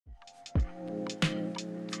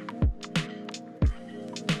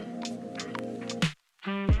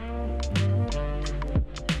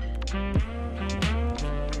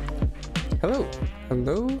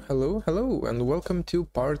Hello, and welcome to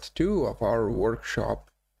part 2 of our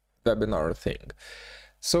workshop webinar thing.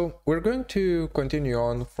 So we're going to continue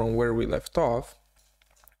on from where we left off,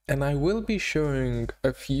 and I will be showing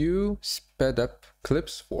a few sped up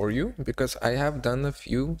clips for you because I have done a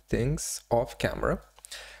few things off camera.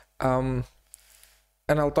 And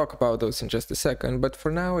I'll talk about those in just a second, but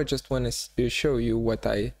for now I just want to show you what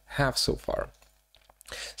I have so far.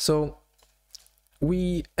 So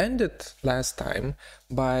we ended last time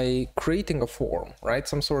by creating a form, right?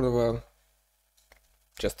 Some sort of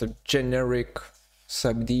just a generic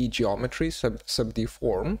SubD geometry, SubD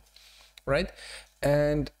form, right?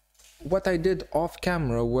 And what I did off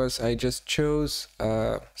camera was I just chose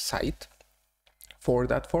a site for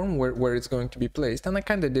that form where it's going to be placed. And I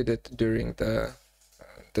kind of did it during the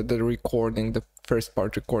recording, the first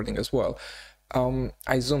part recording as well.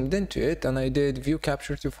 I zoomed into it and I did view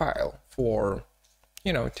capture to file for,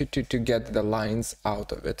 you know, to get the lines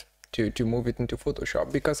out of it, to move it into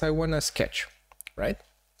Photoshop because I want to sketch, right?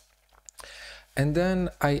 And then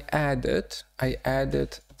I added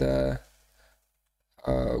the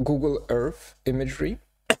Google Earth imagery.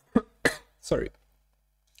 Sorry,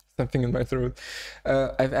 something in my throat.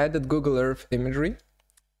 I've added Google Earth imagery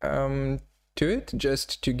to it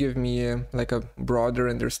just to give me like a broader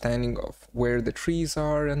understanding of where the trees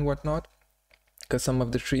are and whatnot, because some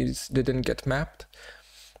of the trees didn't get mapped.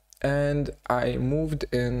 And I moved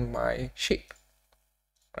in my shape,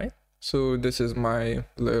 right? So this is my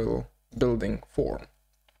little building form.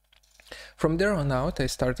 From there on out, I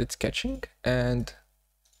started sketching, and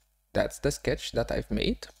that's the sketch that I've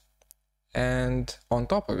made. And on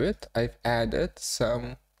top of it, I've added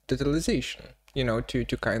some detailization, you know, to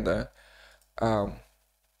kind of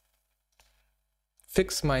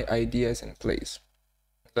fix my ideas in place.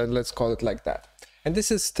 Let's call it like that. And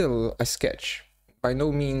this is still a sketch. By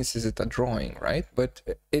no means is it a drawing, right? But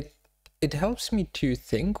it helps me to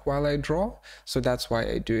think while I draw, so that's why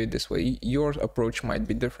I do it this way. Your approach might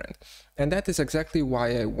be different. And that is exactly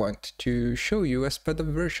why I want to show you a sped up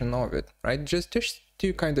version of it, right? Just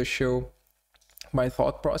to kind of show my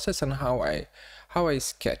thought process and how I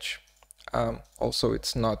sketch. Also,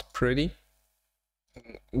 it's not pretty.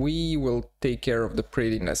 We will take care of the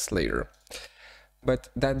prettiness later. But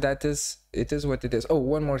it is what it is. Oh,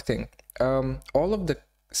 one more thing. All of the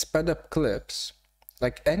sped up clips,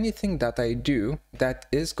 like anything that I do that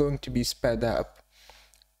is going to be sped up,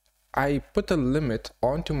 I put a limit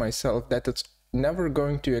onto myself that it's never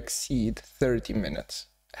going to exceed 30 minutes,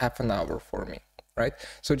 half an hour for me, right?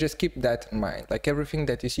 So just keep that in mind. Like everything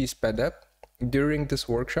that you see sped up during this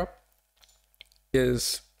workshop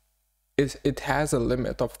it has a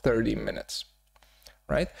limit of 30 minutes,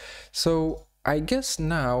 right? So I guess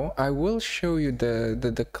now I will show you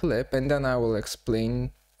the clip, and then I will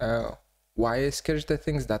explain why I sketched the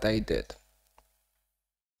things that I did.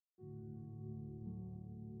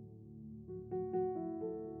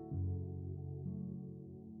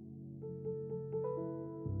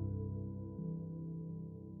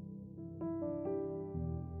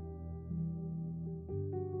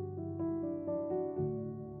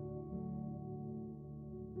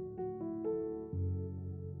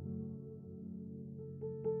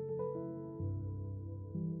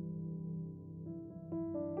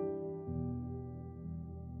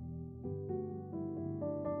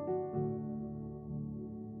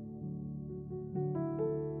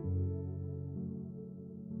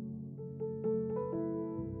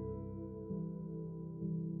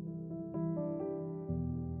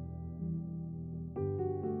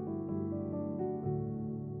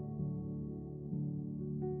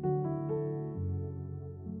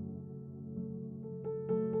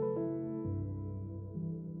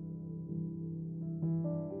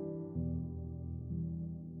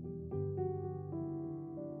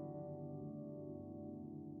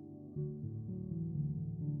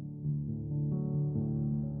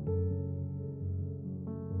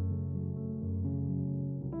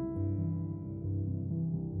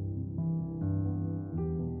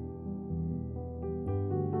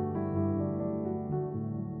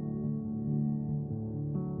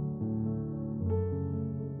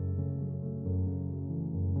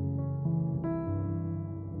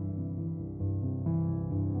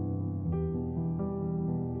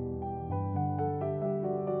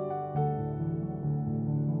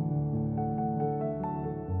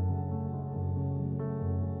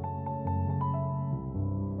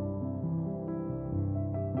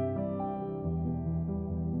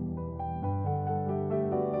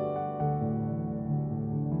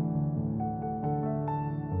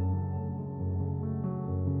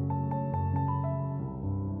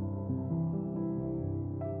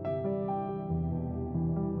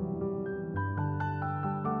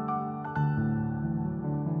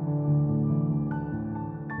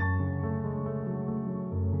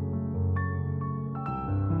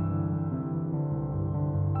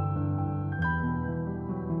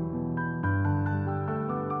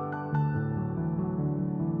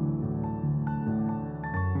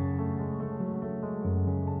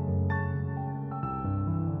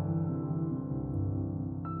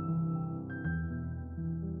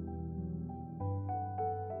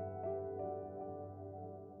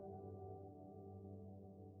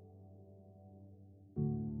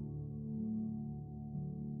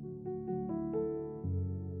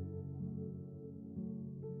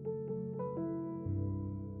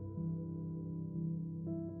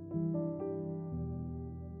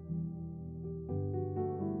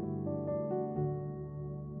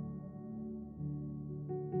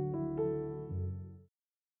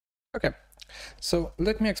 So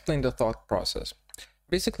let me explain the thought process.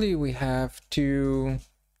 Basically, we have two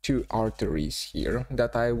arteries here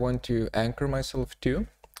that I want to anchor myself to.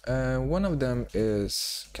 One of them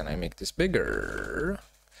is, can I make this bigger?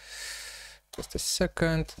 Just a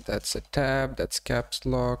second. That's a tab, that's caps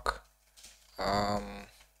lock. God.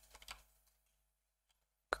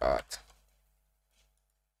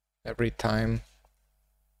 Every time.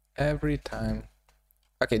 Okay,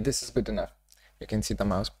 this is good enough. You can see the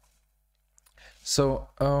mouse. So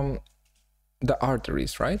the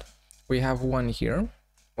arteries, right? We have one here,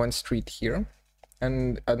 one street here,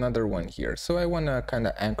 and another one here. So I want to kind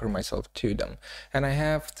of anchor myself to them. And I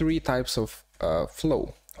have three types of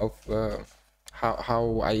flow of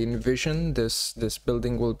how I envision this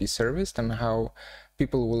building will be serviced and how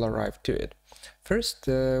people will arrive to it. First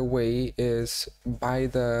way is by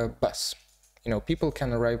the bus. You know, people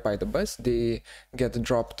can arrive by the bus. They get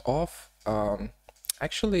dropped off.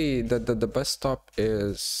 Actually, the bus stop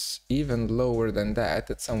is even lower than that.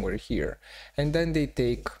 It's somewhere here. And then they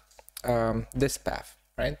take this path,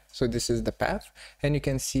 right? So this is the path. And you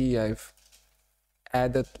can see I've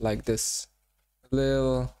added like this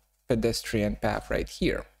little pedestrian path right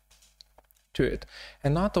here to it.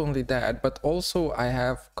 And not only that, but also I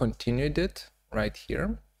have continued it right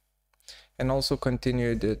here. And also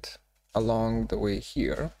continued it along the way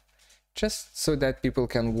here, just so that people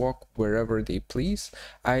can walk wherever they please.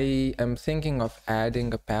 I am thinking of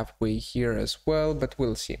adding a pathway here as well, but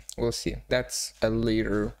we'll see. That's a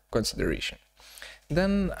later consideration.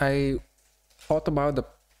 Then I thought about the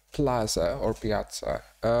plaza or piazza,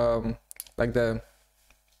 like the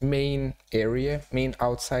main area, main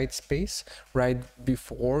outside space right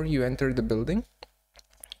before you enter the building.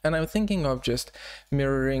 And I'm thinking of just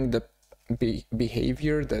mirroring the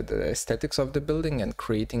behavior, the aesthetics of the building, and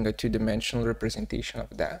creating a two-dimensional representation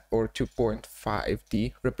of that, or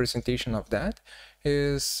 2.5D representation of that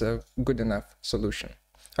is a good enough solution.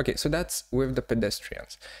 Okay, so that's with the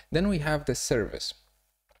pedestrians. Then we have the service.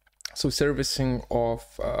 So servicing of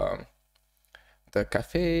the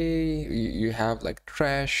cafe, you have like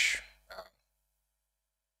trash,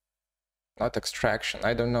 not extraction,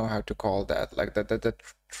 I don't know how to call that, like the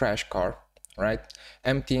trash car, right?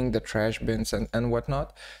 Emptying the trash bins and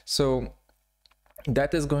whatnot. So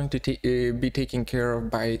that is going to be taken care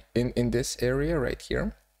of by in this area right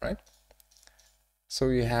here, right? So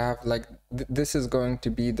you have like this is going to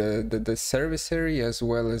be the service area as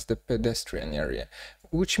well as the pedestrian area,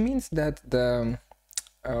 which means that the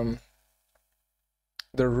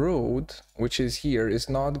road, which is here, is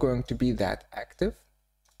not going to be that active.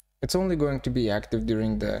 It's only going to be active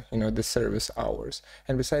during the, you know, the service hours.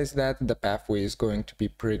 And besides that, the pathway is going to be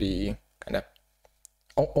pretty kind of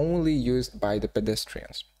only used by the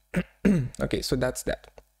pedestrians. Okay, so that's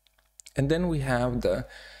that. And then we have the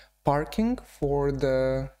parking for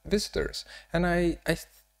the visitors. And I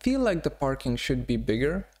feel like the parking should be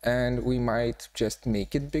bigger, and we might just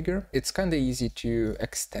make it bigger. It's kind of easy to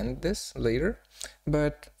extend this later,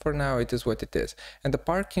 but for now it is what it is. And the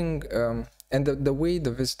parking and the way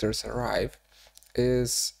the visitors arrive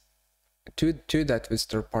is to that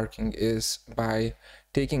visitor parking is by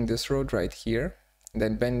taking this road right here,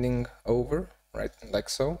 then bending over, right, like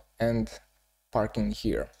so, and parking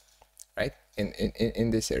here, right,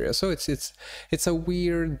 in this area. So it's a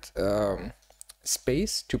weird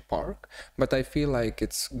space to park, but I feel like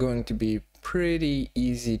it's going to be pretty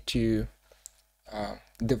easy to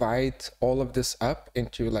divide all of this up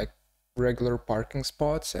into like regular parking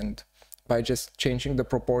spots, and by just changing the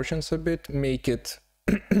proportions a bit, make it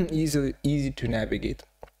easy to navigate.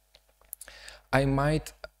 I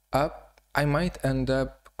might end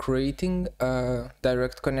up creating a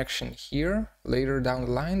direct connection here later down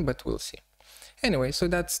the line, but we'll see. Anyway, so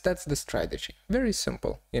that's the strategy. Very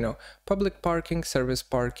simple, you know, public parking, service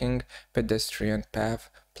parking, pedestrian path,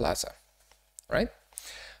 plaza, right?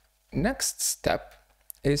 Next step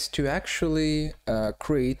is to actually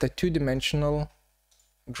create a two-dimensional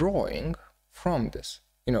drawing from this.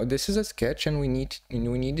 You know, this is a sketch, and we need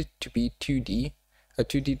it to be 2D, a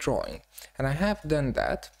 2D drawing. And I have done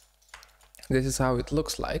that. This is how it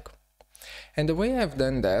looks like. And the way I've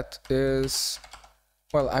done that is,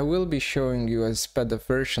 well, I will be showing you a sped up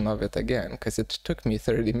version of it again, because it took me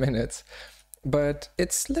 30 minutes. But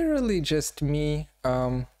it's literally just me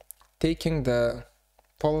taking the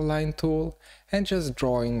polyline tool and just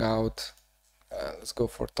drawing out, let's go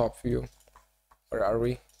for top view. Where are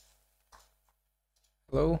we?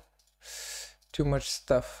 Hello? Too much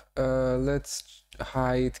stuff. Let's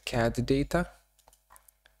hide CAD data.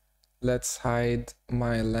 Let's hide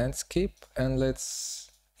my landscape, and let's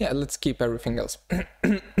keep everything else.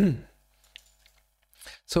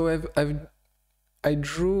 So I've I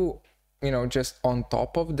drew, you know, just on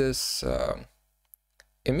top of this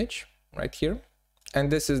image right here,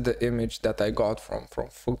 and this is the image that I got from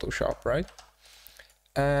Photoshop, right?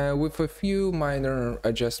 With a few minor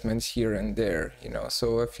adjustments here and there, you know.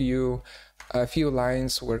 So a few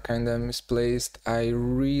lines were kind of misplaced. I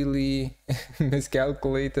really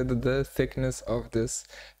miscalculated the thickness of this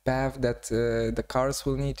path that the cars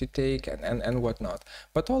will need to take and whatnot.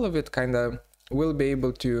 But all of it kind of will be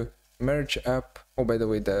able to merge up. Oh, by the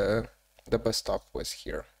way, the bus stop was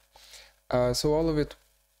here. So all of it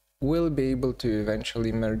will be able to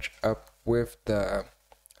eventually merge up with the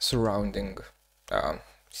surrounding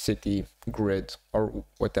city grid or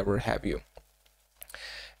whatever have you.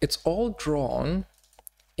 It's all drawn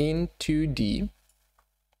in 2D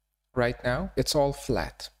right now. It's all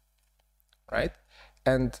flat, right?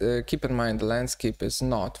 And keep in mind, the landscape is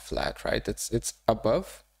not flat, right? It's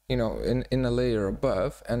above, you know, in a layer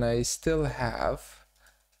above, and I still have,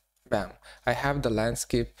 bam, I have the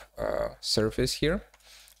landscape surface here,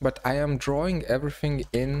 but I am drawing everything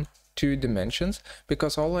in 2 dimensions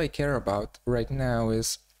because all I care about right now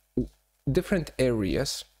is different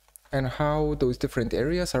areas and how those different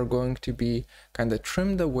areas are going to be kind of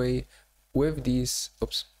trimmed away with these,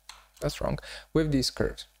 oops, that's wrong, with these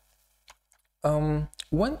curves.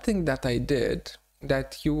 One thing that I did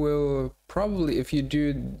that you will probably, if you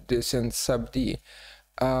do this in SubD,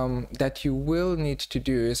 that you will need to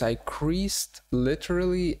do is I creased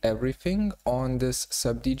literally everything on this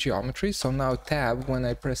SubD geometry. So now tab, when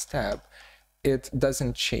I press tab, it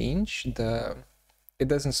doesn't change, it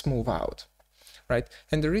doesn't smooth out, right?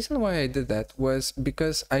 And the reason why I did that was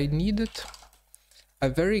because I needed a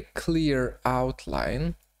very clear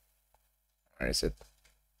outline. Where is it?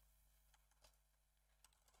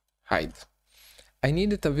 Hide. I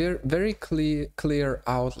needed a very clear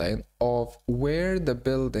outline of where the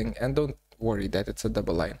building, and don't worry that it's a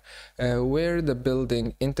double line, where the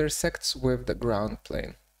building intersects with the ground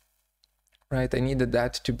plane, right? I needed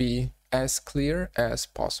that to be as clear as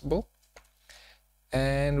possible,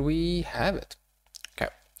 and we have it.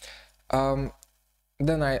 Okay.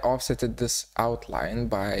 Then I offsetted this outline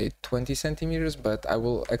by 20 centimeters, but I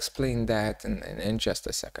will explain that in just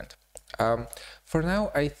a second. For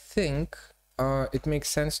now, I think it makes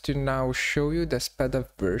sense to now show you the sped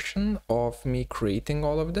up version of me creating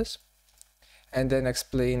all of this and then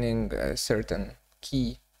explaining certain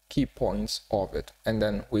key points of it, and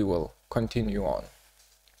then we will continue on.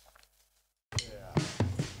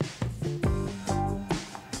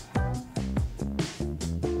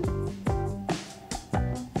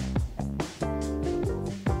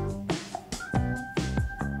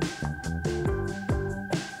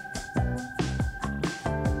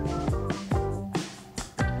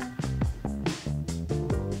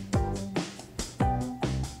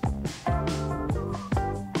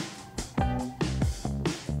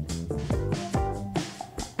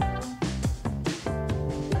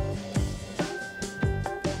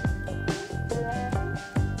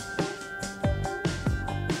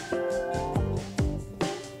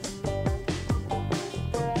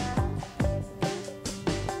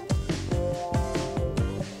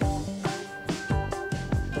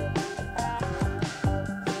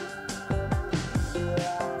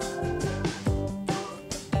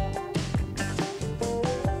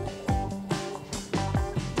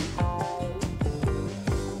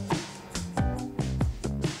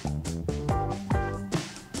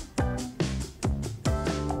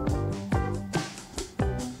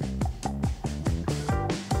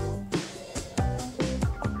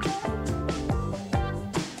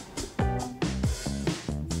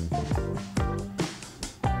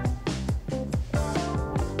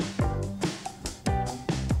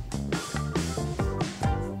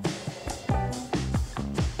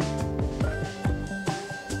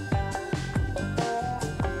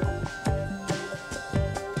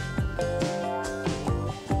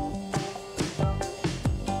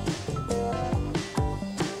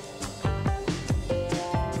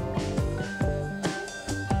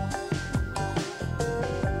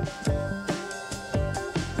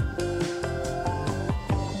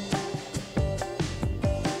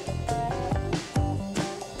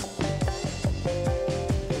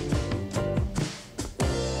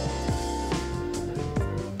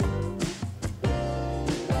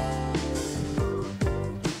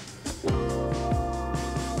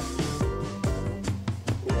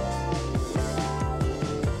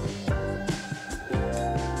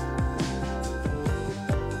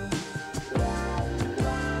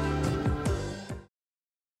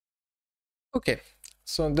 Okay,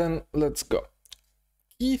 so then let's go.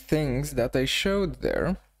 Key things that I showed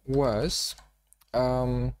there was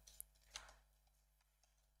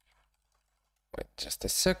Wait just a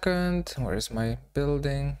second, where's my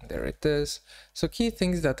building? There it is. So key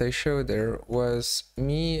things that I showed there was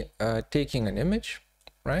me taking an image,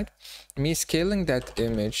 right? Me scaling that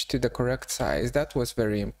image to the correct size. That was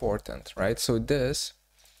very important, right? So this,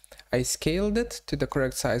 I scaled it to the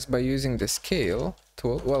correct size by using the scale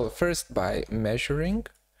tool. Well, first by measuring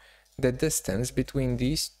the distance between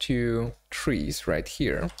these two trees right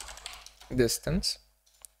here, distance.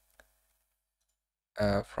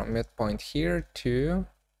 From midpoint here to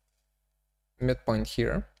midpoint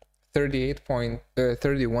here,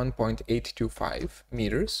 31.825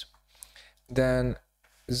 meters. Then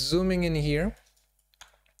zooming in here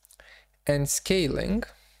and scaling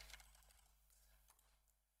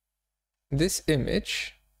this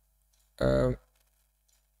image,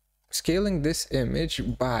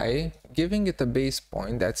 by giving it a base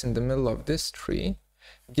point that's in the middle of this tree,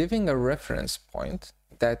 giving a reference point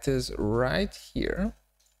that is right here,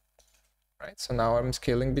 right? So now I'm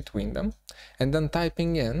scaling between them, and then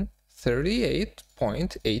typing in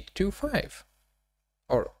 38.825,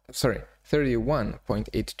 or sorry,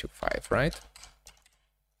 31.825, right?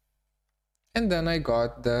 And then I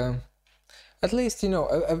got the, at least, you know,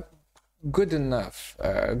 a good enough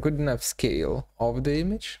scale of the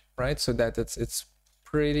image, right? So that it's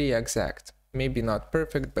pretty exact. Maybe not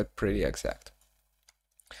perfect, but pretty exact.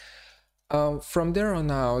 From there on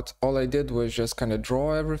out, all I did was just kind of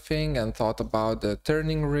draw everything and thought about the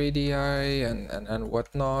turning radii and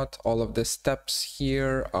whatnot. All of the steps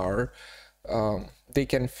here are, they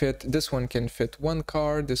can fit, this one can fit one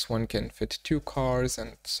car, this one can fit two cars,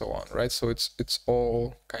 and so on, right? So it's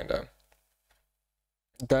all kind of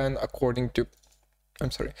done according to,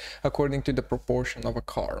 according to the proportion of a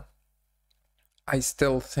car. I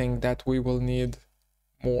still think that we will need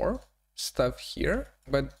more stuff here,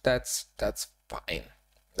 but that's fine.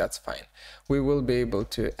 That's fine. We will be able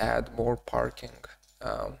to add more parking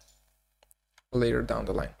later down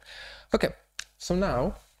the line. Okay, so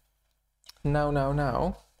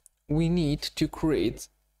now we need to create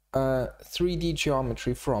a 3D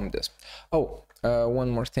geometry from this. Oh,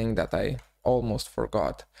 one more thing that I almost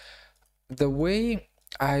forgot. The way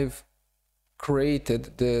I've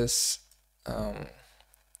created this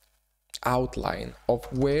outline of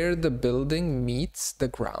where the building meets the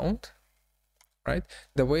ground, right?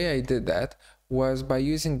 The way I did that was by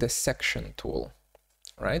using the section tool,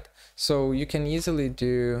 right? So you can easily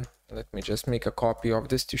do, let me just make a copy of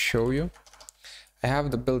this to show you. I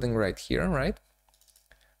have the building right here, right?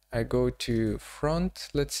 I go to front,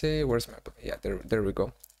 let's say, where's my, yeah, there we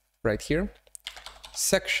go, right here.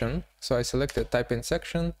 Section, so I selected type in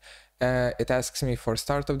section. It asks me for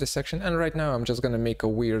start of the section, and right now I'm just gonna make a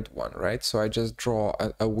weird one, right? So I just draw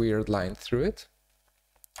a weird line through it,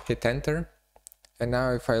 hit enter, and now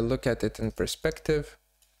if I look at it in perspective,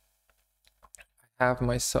 I have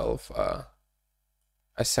myself a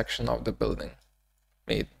section of the building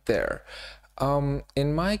made there.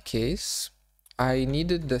 In my case, I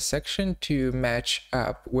needed the section to match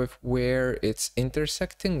up with where it's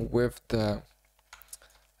intersecting with the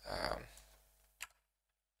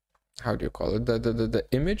how do you call it, the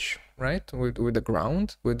image, right, with the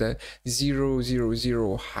ground, with the 0, 0,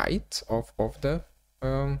 0 height of the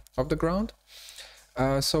ground.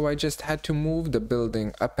 So I just had to move the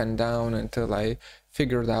building up and down until I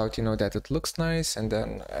figured out, you know, that it looks nice, and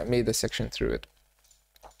then I made a section through it.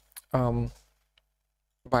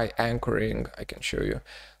 By anchoring, I can show you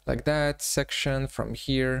like that. Section from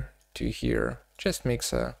here to here just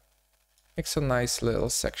makes a nice little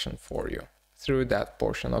section for you through that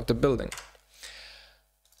portion of the building.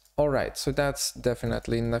 All right, so that's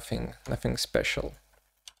definitely nothing special.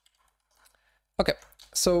 Okay,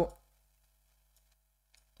 so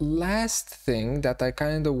last thing that I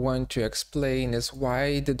kind of want to explain is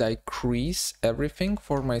why did I crease everything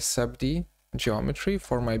for my SubD geometry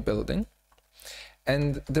for my building.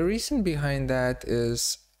 And the reason behind that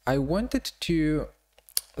is I wanted to,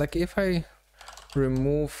 like, if I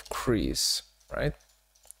remove crease, right?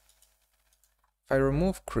 If I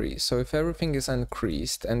remove crease, so if everything is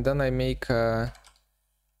uncreased and then I make a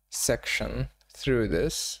section through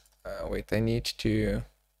this, wait, I need to,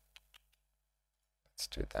 let's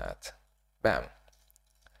do that, bam.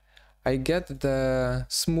 I get the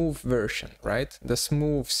smooth version, right? The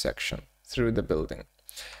smooth section through the building.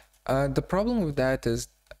 The problem with that is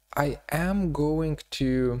I am going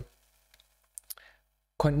to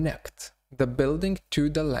connect the building to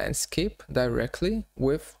the landscape directly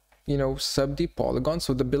with, you know, SubD polygon,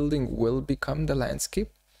 so the building will become the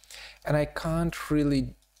landscape, and I can't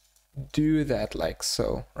really do that like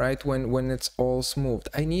so, right? When it's all smooth,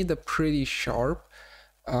 I need a pretty sharp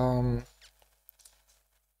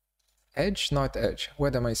edge, not edge.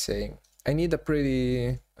 What am I saying? I need a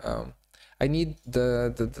pretty, I need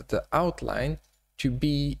the outline to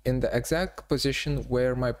be in the exact position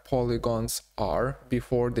where my polygons are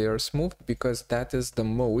before they are smoothed, because that is the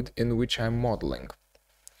mode in which I'm modeling.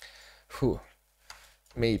 Whew,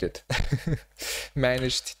 made it.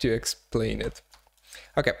 Managed to explain it.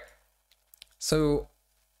 Okay, so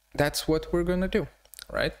that's what we're gonna do,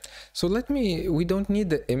 right? So we don't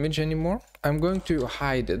need the image anymore. I'm going to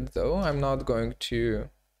hide it though. I'm not going to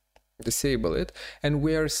disable it. And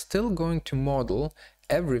we are still going to model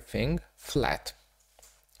everything flat,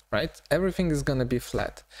 right? Everything is gonna be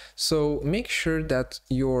flat. So make sure that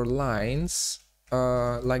your lines,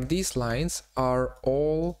 like these lines, are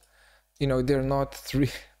all, you know, they're not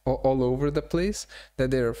all over the place,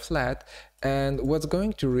 that they're flat. And what's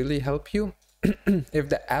going to really help you, if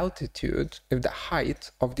the altitude, if the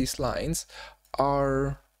height of these lines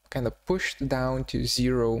are kind of pushed down to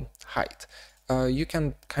 0 height. You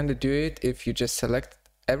can kind of do it if you just select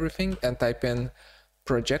everything and type in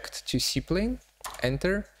project to C-plane,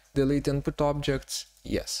 enter, delete input objects,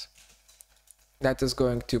 yes. That is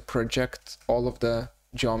going to project all of the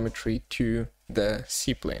geometry to the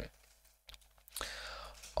C-plane.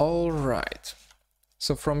 All right,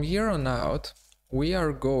 so from here on out, we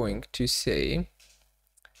are going to say,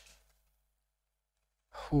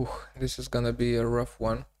 whew, this is gonna be a rough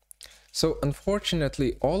one. So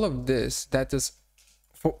unfortunately, all of this that is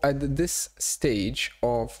for at this stage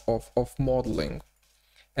of modeling,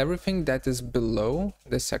 everything that is below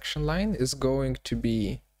the section line is going to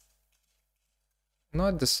be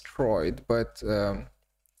not destroyed, but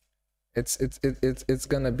it's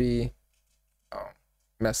gonna be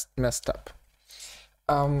messed up.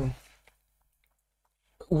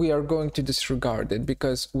 We are going to disregard it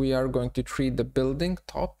because we are going to treat the building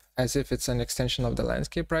top as if it's an extension of the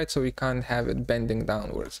landscape, right? So we can't have it bending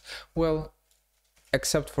downwards. Well,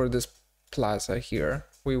 except for this plaza here,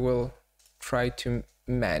 we will try to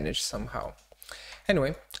manage somehow.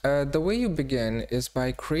 Anyway, the way you begin is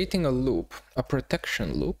by creating a loop, a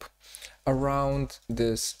protection loop around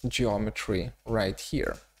this geometry right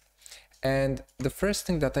here. And the first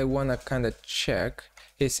thing that I want to kind of check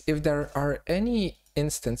is if there are any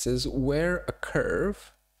instances where a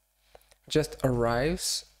curve just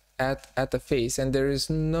arrives at the face and there is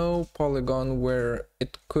no polygon where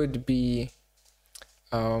it could be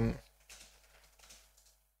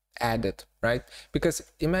added, right? Because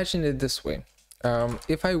imagine it this way.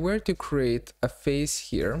 If I were to create a face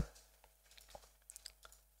here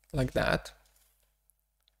like that,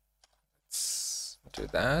 let's do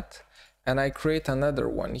that, and I create another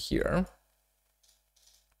one here,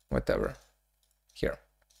 whatever, here,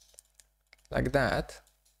 like that,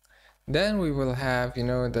 then we will have, you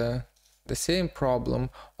know, the same problem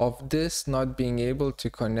of this not being able to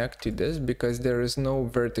connect to this because there is no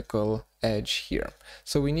vertical edge here.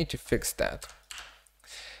 So we need to fix that.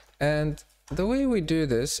 And the way we do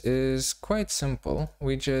this is quite simple.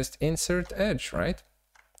 We just insert edge, right?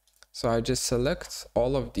 So I just select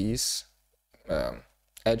all of these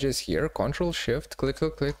edges here, Control Shift, click,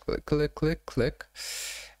 click, click, click, click, click, click,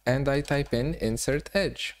 and I type in insert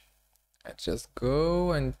edge. I just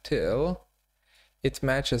go until it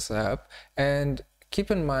matches up. And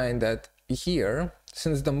keep in mind that here,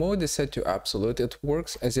 since the mode is set to absolute, it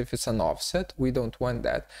works as if it's an offset. We don't want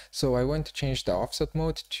that. So I want to change the offset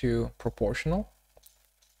mode to proportional.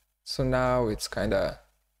 So now it's kind of,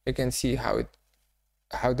 you can see how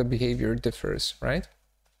the behavior differs, right?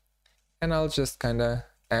 And I'll just kind of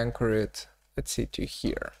anchor it, let's see, to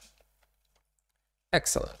here.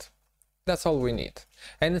 Excellent. That's all we need.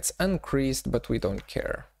 And it's uncreased, but we don't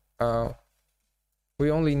care. We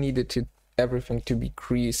only needed everything to be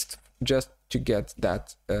creased just to get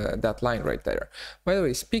that that line right there. By the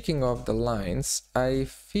way, speaking of the lines, I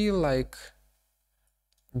feel like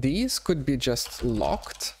these could be just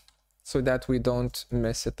locked so that we don't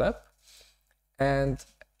mess it up. And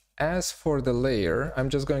as for the layer, I'm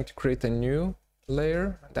just going to create a new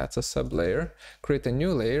layer. That's a sub layer. Create a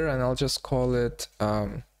new layer, and I'll just call it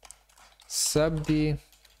SubD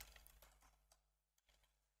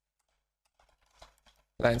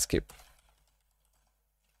landscape.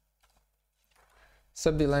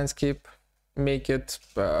 SubD landscape, make it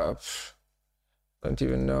don't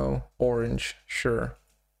even know, orange. Sure,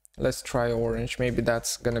 let's try orange. Maybe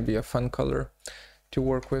that's gonna be a fun color to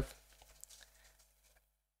work with.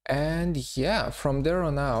 And yeah, from there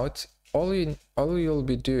on out, all you'll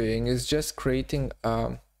be doing is just creating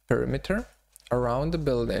a perimeter around the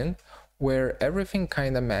building where everything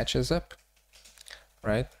kind of matches up,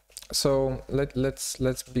 right? So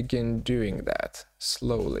let's begin doing that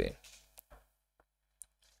slowly.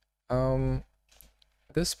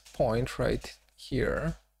 this point right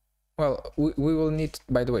here, well, we will need,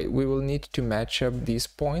 by the way, we will need to match up these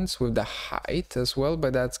points with the height as well,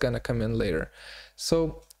 but that's gonna come in later.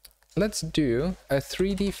 So let's do a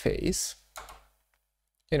 3D face,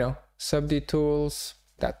 you know, SubD tools,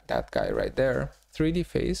 that guy right there, 3D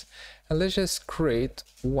face, and let's just create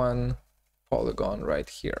one polygon right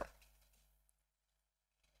here.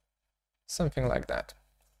 Something like that.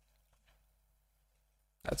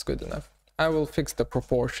 That's good enough. I will fix the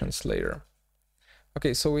proportions later.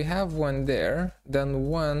 Okay, so we have one there, then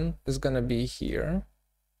one is gonna be here,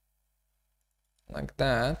 like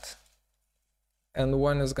that, and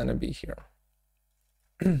one is gonna be here.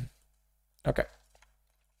 Okay.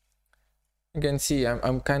 You can see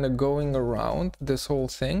I'm kind of going around this whole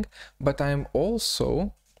thing, but I'm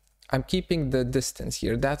keeping the distance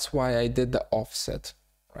here. That's why I did the offset,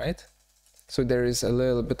 right? So there is a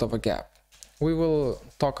little bit of a gap. We will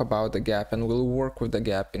talk about the gap and we'll work with the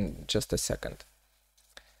gap in just a second.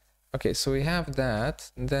 Okay, so we have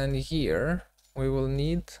that. Then here we will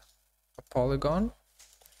need a polygon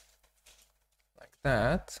like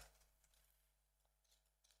that.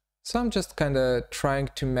 So I'm just kind of trying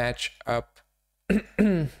to match up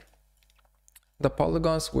the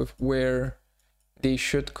polygons with where they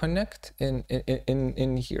should connect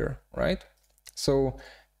in here, right? So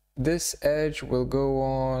this edge will go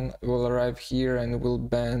on, will arrive here and will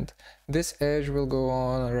bend. This edge will go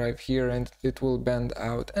on, arrive here, and it will bend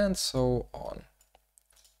out, and so on.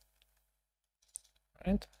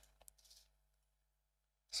 Right?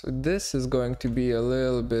 So this is going to be a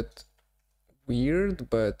little bit weird,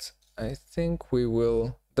 but I think we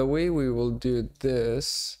will, the way we will do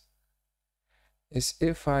this is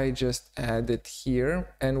if I just add it here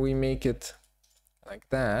and we make it like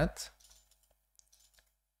that.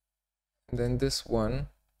 Then this one,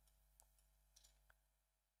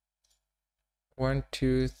 1,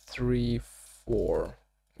 2, 3, 4.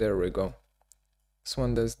 There we go. This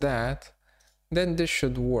one does that. Then this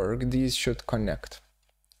should work. These should connect,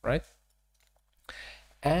 right?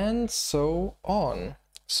 And so on.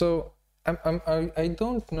 So I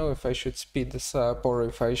don't know if I should speed this up or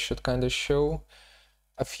if I should kind of show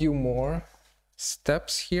a few more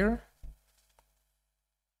steps here.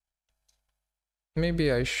 Maybe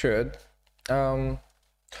I should.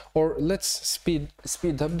 Or let's speed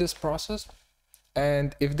up this process,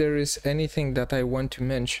 and if there is anything that I want to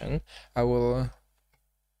mention, I will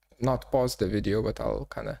not pause the video, but I'll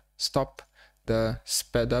kind of stop the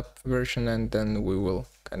sped up version and then we will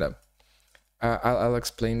kind of I'll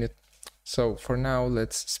explain it. So for now,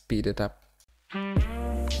 let's speed it up.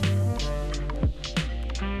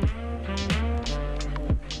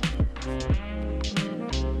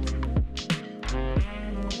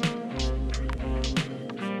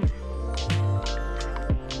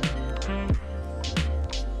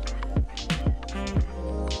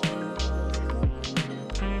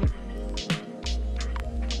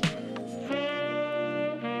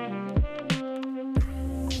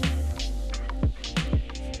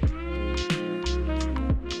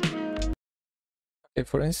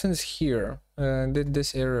 For instance, here,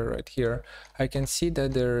 this area right here, I can see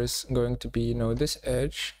that there is going to be, you know, this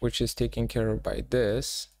edge, which is taken care of by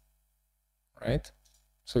this, right?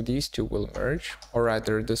 So these two will merge, or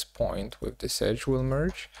rather this point with this edge will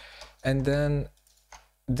merge. And then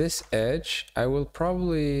this edge, I will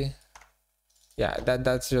probably, yeah,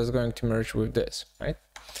 that's just going to merge with this, right?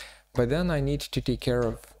 But then I need to take care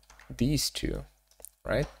of these two,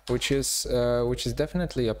 right? Which is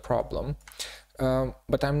definitely a problem.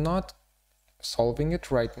 But I'm not solving it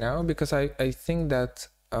right now because I think that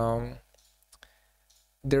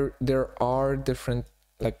there are different,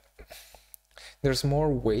 like, there's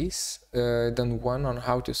more ways than one on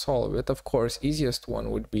how to solve it. Of course, easiest one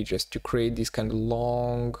would be just to create these kind of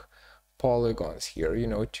long polygons here, you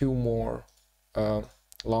know, two more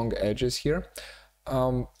long edges here.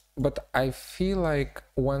 But I feel like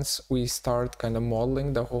once we start kind of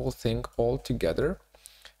modeling the whole thing all together,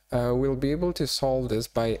 we'll be able to solve this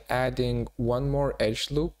by adding one more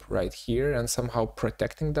edge loop right here and somehow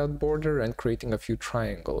protecting that border and creating a few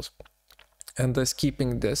triangles, and thus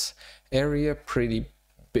keeping this area pretty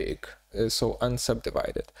big, so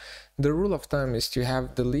unsubdivided. The rule of thumb is to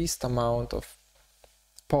have the least amount of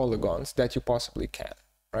polygons that you possibly can,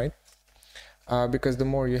 right? Because the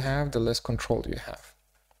more you have, the less control you have.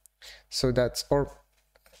 So that's, or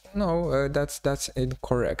no, that's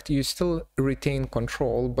incorrect. You still retain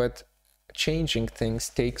control, but changing things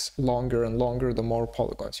takes longer and longer the more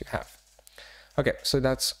polygons you have. Okay, so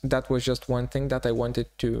that was just one thing that I wanted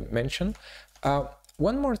to mention.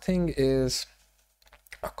 One more thing is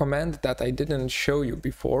a command that I didn't show you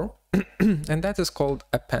before, and that is called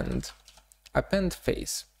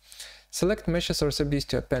AppendFace. Select meshes or subDs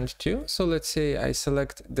to append to. So let's say I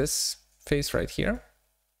select this face right here,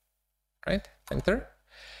 right? Enter.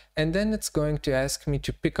 And then it's going to ask me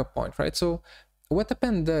to pick a point, right? So what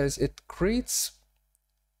append does, it creates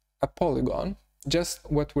a polygon, just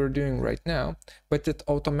what we're doing right now, but it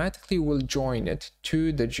automatically will join it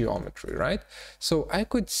to the geometry, right? So I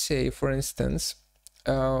could say, for instance,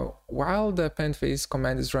 while the AppendFace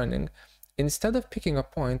command is running, instead of picking a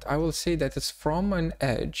point, I will say that it's from an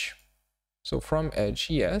edge. So from edge,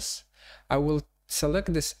 yes, I will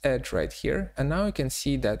select this edge right here, and now you can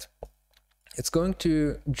see that it's going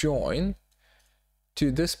to join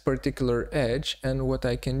to this particular edge, and what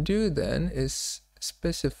I can do then is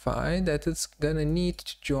specify that it's gonna need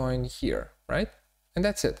to join here, right? And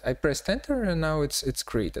that's it. I pressed enter, and now it's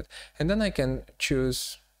created. And then I can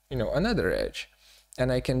choose, you know, another edge,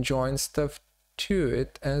 and I can join stuff to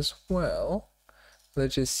it as well.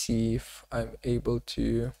 Let's just see if I'm able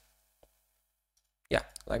to, yeah,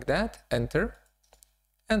 like that, enter,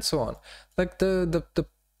 and so on. Like the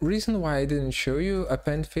reason why I didn't show you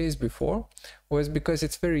AppendFace before was because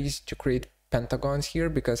it's very easy to create pentagons here,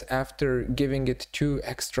 because after giving it 2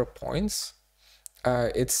 extra points,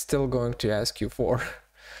 it's still going to ask you for,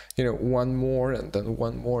 you know, 1 more, and then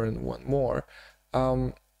 1 more, and 1 more.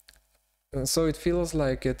 And so it feels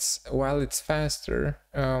like it's, while it's faster,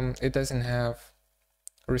 it doesn't have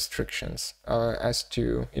restrictions as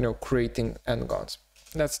to, you know, creating n-gons.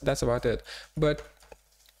 That's about it. But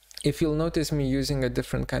if you'll notice me using a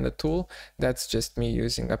different kind of tool, that's just me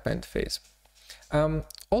using AppendFace.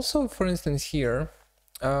 Also, for instance, here,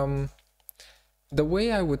 the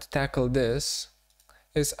way I would tackle this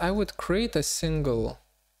is I would create a single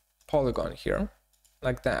polygon here,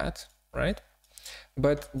 like that, right?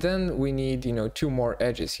 But then we need, you know, 2 more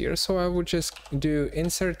edges here. So I would just do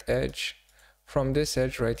insert edge from this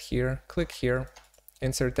edge right here, click here,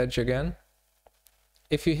 insert edge again.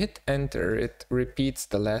 If you hit enter, it repeats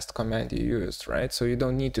the last command you used, right? So you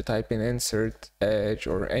don't need to type in insert edge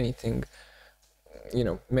or anything, you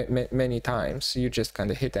know, many times. You just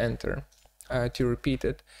kind of hit enter to repeat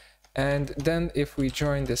it. And then if we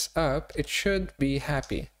join this up, it should be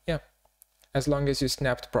happy. Yeah, as long as you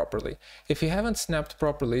snapped properly. If you haven't snapped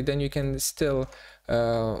properly, then you can still,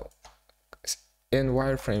 in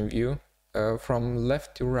wireframe view, from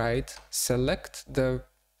left to right, select the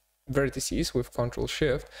vertices with Ctrl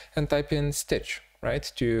Shift and type in stitch, right,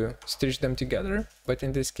 to stitch them together. But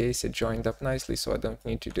in this case, it joined up nicely, so I don't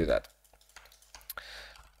need to do that.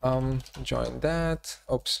 Join that.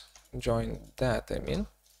 Oops, join that, I mean.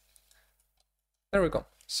 There we go.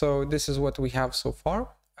 So this is what we have so far.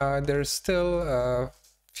 There's still a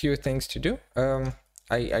few things to do.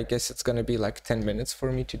 I guess it's gonna be like 10 minutes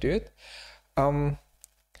for me to do it.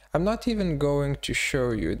 I'm not even going to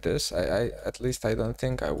show you this. At least I don't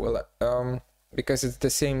think I will, because it's the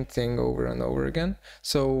same thing over and over again.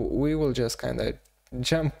 So we will just kind of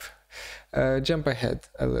jump ahead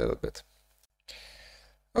a little bit.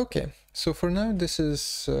 Okay, so for now this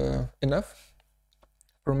is enough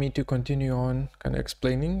for me to continue on kind of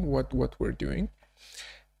explaining what we're doing.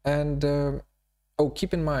 And oh,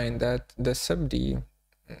 keep in mind that the SubD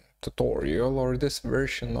tutorial, or this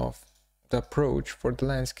version of the approach for the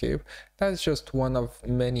landscape, that's just one of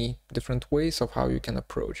many different ways of how you can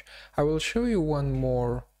approach. I will show you one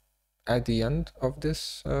more at the end of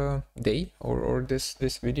this day or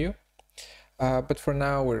this video, but for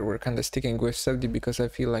now we're kind of sticking with SubD because I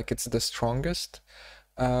feel like it's the strongest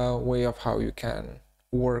way of how you can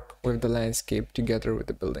work with the landscape together with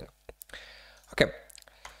the building. Okay,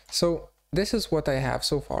 so this is what I have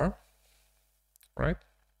so far, right?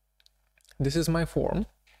 This is my form.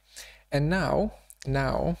 And now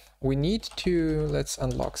we need to, let's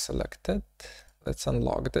unlock selected. Let's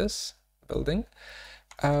unlock this building.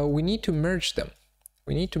 We need to merge them.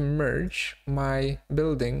 We need to merge my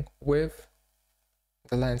building with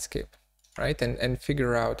the landscape, right? And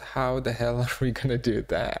figure out how the hell are we gonna do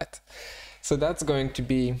that. So that's going to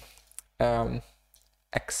be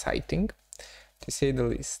exciting, to say the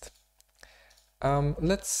least.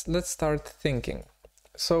 Let's start thinking.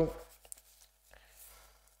 So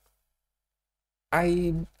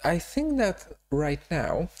I think that right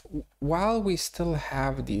now, while we still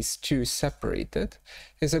have these two separated,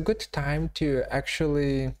 is a good time to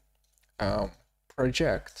actually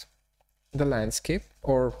project the landscape,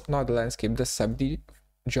 or not the landscape, the SubD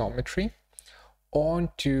geometry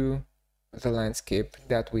onto the landscape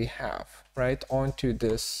that we have, right? Onto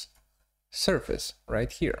this surface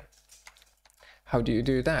right here. How do you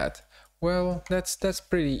do that? Well, that's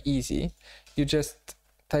pretty easy. You just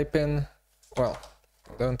type in, well,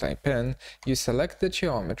 don't type in, you select the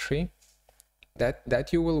geometry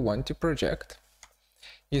that you will want to project.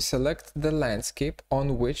 You select the landscape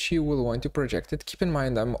on which you will want to project it. Keep in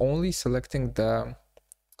mind, I'm only selecting the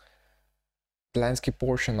landscape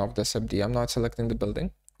portion of the SubD. I'm not selecting the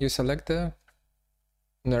building. You select the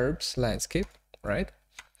Nurbs landscape, right?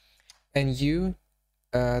 And you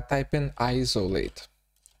type in isolate.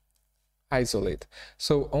 Isolate.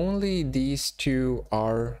 So only these two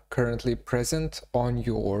are currently present on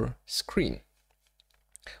your screen.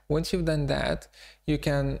 Once you've done that, you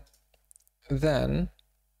can then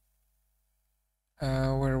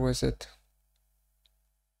where was it?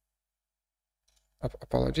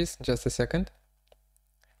 Apologies, just a second.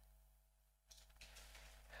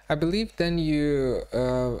 I believe then you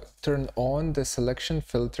turn on the selection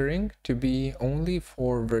filtering to be only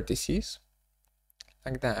for vertices,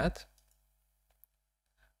 like that.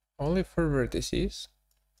 Only for vertices.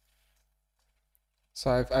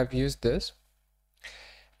 So I've used this.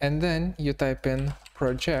 And then you type in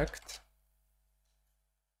project,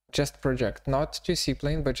 just project, not to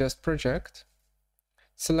C-plane, but just project.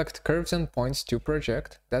 Select curves and points to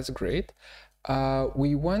project. That's great.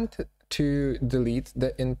 We want to delete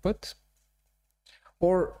the input,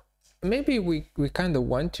 or maybe we kind of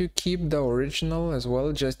want to keep the original as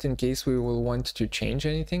well, just in case we will want to change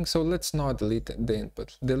anything. So let's not delete the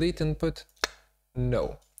input. Delete input,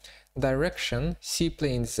 no. Direction,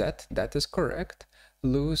 C-plane Z, that is correct.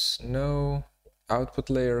 Loose, no. Output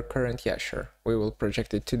layer, current, yeah, sure. We will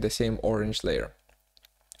project it to the same orange layer.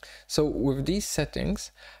 So with these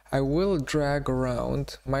settings, I will drag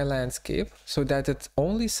around my landscape so that it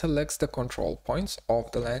only selects the control points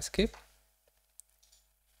of the landscape,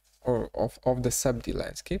 or of the SubD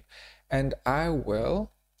landscape, and I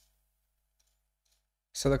will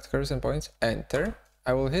select curves and points, enter.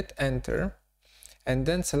 I will hit enter, and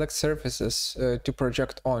then select surfaces to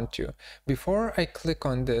project onto. Before I click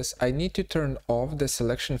on this, I need to turn off the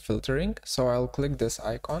selection filtering, so I'll click this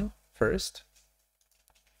icon first.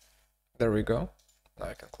 There we go. Now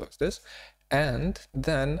I can close this, and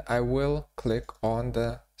then I will click on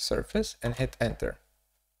the surface and hit enter.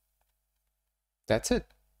 That's it.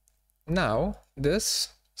 Now this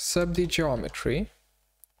SubD geometry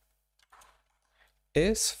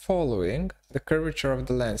is following the curvature of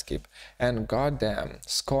the landscape, and goddamn,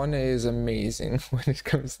 Skåne is amazing when it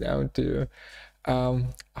comes down to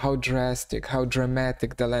how drastic, how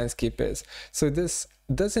dramatic the landscape is. So this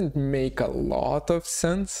doesn't make a lot of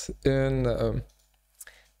sense in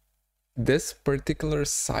this particular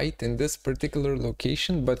site, in this particular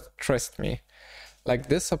location, but trust me, like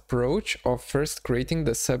this approach of first creating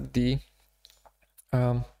the SubD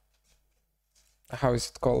how is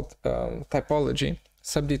it called, typology,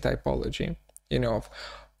 SubD typology, you know,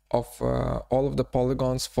 of all of the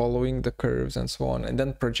polygons following the curves and so on, and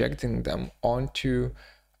then projecting them onto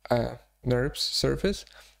a Nurbs surface.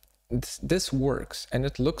 This works and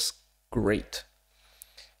it looks great.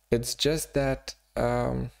 It's just that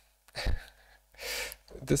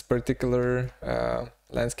this particular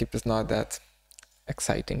landscape is not that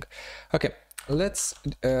exciting. Okay, let's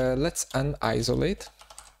unisolate,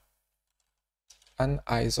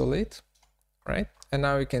 right? And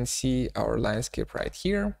now you can see our landscape right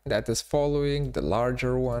here that is following the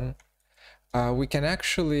larger one. We can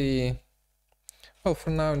actually, well,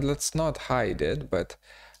 for now let's not hide it, but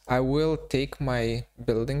I will take my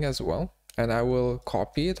building as well and I will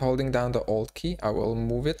copy it holding down the Alt key. I will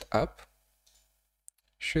move it up.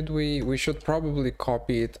 We should probably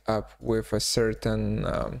copy it up with a certain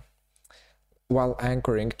while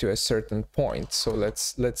anchoring to a certain point. So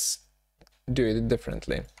let's do it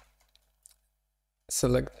differently.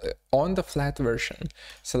 Select on the flat version,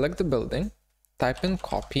 select the building, type in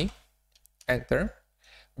copy, enter,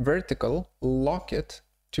 vertical, lock it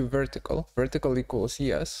to vertical, vertical equals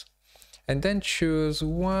yes, and then choose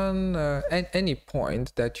one any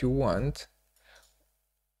point that you want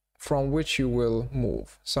from which you will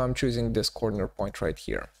move. So I'm choosing this corner point right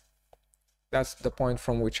here. That's the point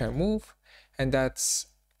from which I move, and that's,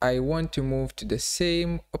 I want to move to the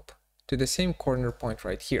same corner point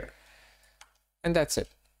right here. And that's it.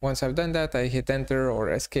 Once I've done that, I hit enter or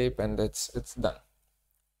escape, and it's done.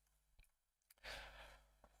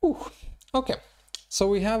 Whew. Okay, so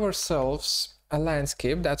we have ourselves a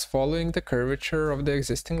landscape that's following the curvature of the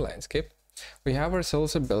existing landscape. We have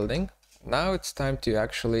ourselves a building. Now it's time to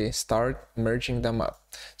actually start merging them up.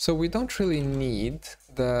 So we don't really need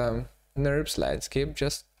the Nurbs landscape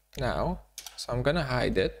just now, so I'm gonna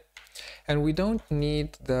hide it. And we don't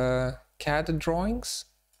need the CAD drawings.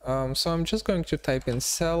 So I'm just going to type in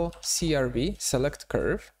cell CRV, select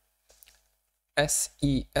curve,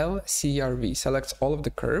 SELCRV, selects all of the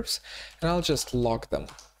curves, and I'll just lock them,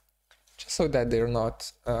 just so that they're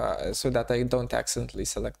not, so that I don't accidentally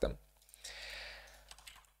select them.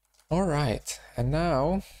 All right, and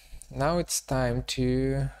now it's time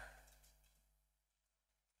to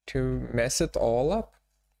mess it all up,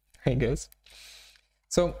 I guess.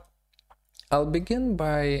 So I'll begin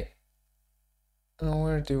by,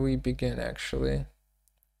 where do we begin actually?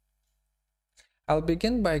 I'll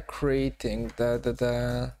begin by creating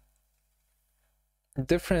the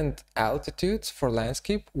different altitudes for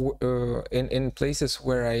landscape in places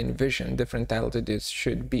where I envision different altitudes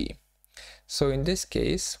should be. So in this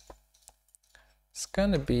case, it's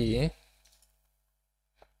gonna be,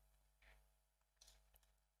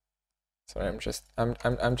 sorry,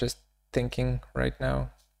 I'm just thinking right now.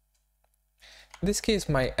 In this case,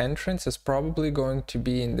 my entrance is probably going to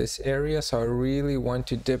be in this area, so I really want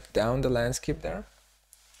to dip down the landscape there.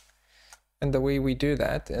 And the way we do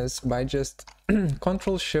that is by just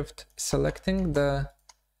Control-Shift selecting the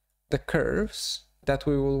curves that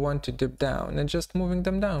we will want to dip down and just moving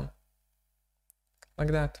them down.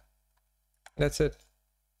 Like that. That's it.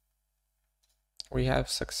 We have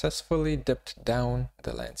successfully dipped down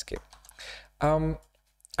the landscape.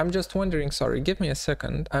 I'm just wondering, sorry, give me a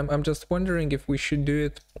second. I'm just wondering if we should do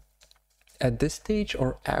it at this stage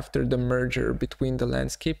or after the merger between the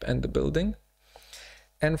landscape and the building.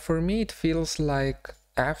 And for me, it feels like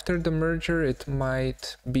after the merger, it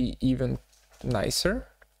might be even nicer.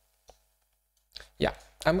 Yeah,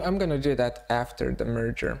 I'm gonna do that after the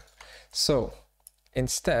merger. So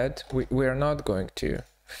instead, we're not going to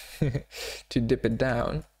to dip it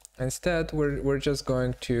down. Instead, we're just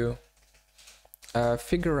going to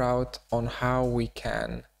figure out on how we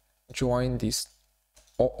can join these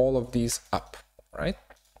all of these up, right?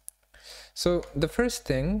 So the first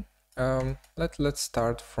thing, let's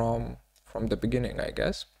start from the beginning, I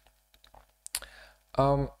guess.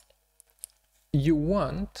 You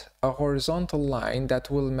want a horizontal line that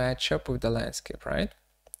will match up with the landscape, right?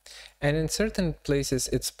 And in certain places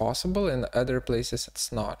it's possible, in other places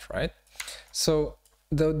it's not, right? So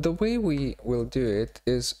the way we will do it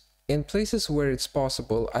is, in places where it's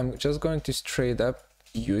possible, I'm just going to straight up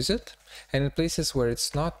use it. And in places where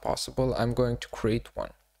it's not possible, I'm going to create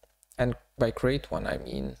one. And by create one, I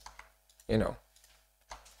mean, you know,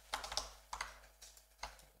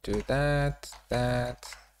 do that.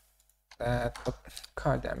 Oh,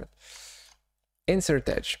 God damn it. Insert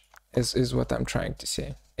edge is what I'm trying to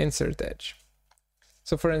say. Insert edge.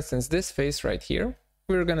 So for instance, this face right here,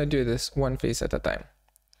 we're gonna do this one face at a time.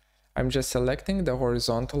 I'm just selecting the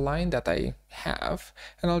horizontal line that I have,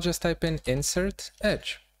 and I'll just type in insert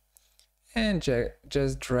edge and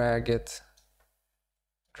just drag it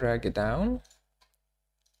down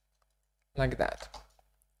like that.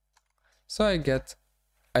 So I get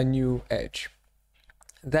a new edge.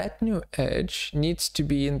 That new edge needs to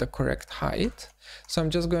be in the correct height. So I'm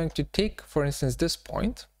just going to take, for instance, this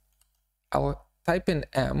point. I'll type in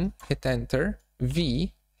M, hit enter,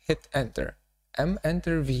 V, hit enter. M,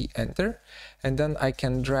 enter, V, enter, and then I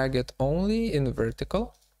can drag it only in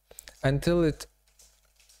vertical until it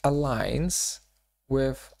aligns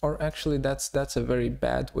with, or actually that's a very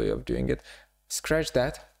bad way of doing it. Scratch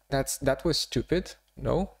that. That was stupid.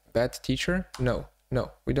 No, bad teacher. No,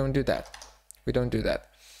 we don't do that. We don't do that.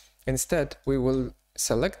 Instead, we will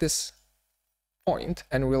select this point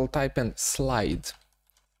and we'll type in slide.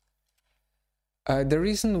 The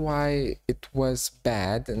reason why it was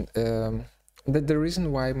bad, and the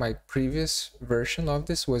reason why my previous version of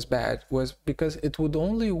this was bad was because it would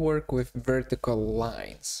only work with vertical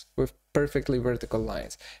lines, with perfectly vertical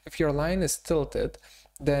lines. If your line is tilted,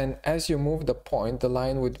 then as you move the point, the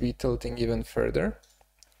line would be tilting even further,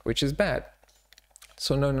 which is bad.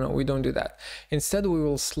 So no, we don't do that. Instead, we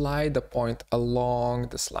will slide the point along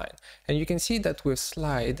this line. And you can see that with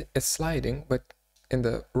slide, it's sliding, but in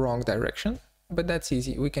the wrong direction. But that's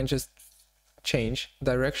easy. We can just change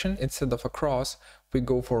direction. Instead of across, we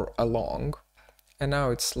go for along. And now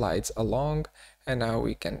it slides along. And now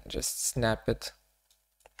we can just snap it.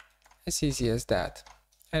 As easy as that.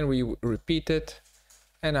 And we repeat it.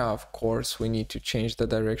 And now, of course, we need to change the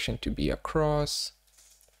direction to be across.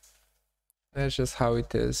 That's just how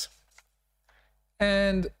it is.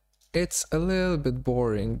 And it's a little bit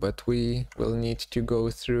boring, but we will need to go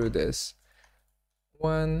through this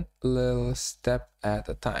one little step at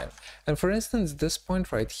a time. And for instance, this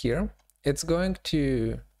point right here, it's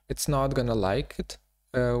not gonna like it,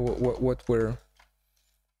 what we're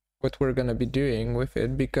gonna be doing with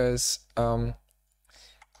it, because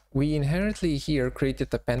we inherently here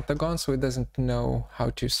created a pentagon, so it doesn't know how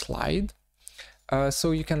to slide.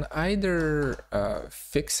 So you can either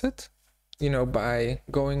fix it, you know, by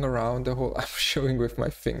going around the whole, I'm showing with my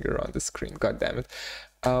finger on the screen, god damn it.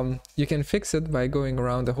 You can fix it by going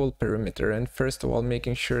around the whole perimeter, and first of all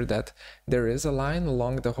making sure that there is a line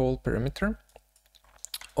along the whole perimeter.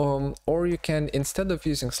 Or you can, instead of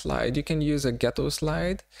using slide, you can use a ghetto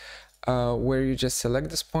slide, where you just select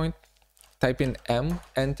this point, type in M,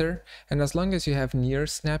 enter, and as long as you have near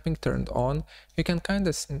snapping turned on, you can kind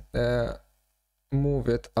of move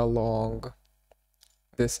it along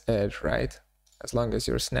this edge, right? As long as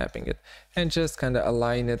you're snapping it, and just kind of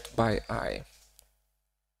align it by eye.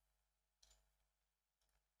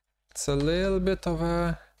 It's a little bit of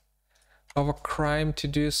a crime to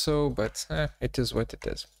do so, but it is what it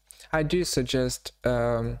is. I do suggest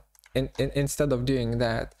instead of doing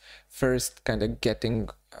that, first kind of getting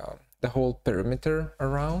the whole perimeter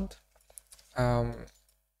around,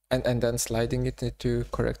 and then sliding it into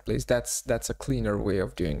correct place. That's a cleaner way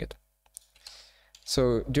of doing it.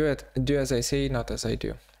 So do as I say, not as I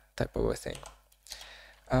do, type of a thing.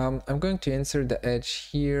 I'm going to insert the edge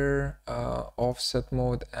here, offset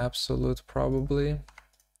mode absolute probably.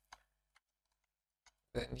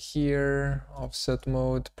 Then here, offset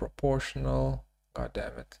mode proportional. God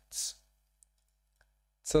damn it, it's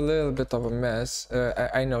a little bit of a mess.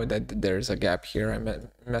 I know that there's a gap here, I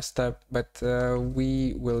messed up, but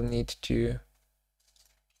we need to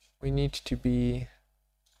be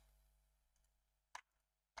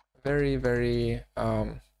very, very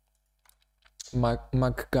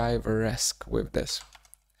MacGyver-esque with this.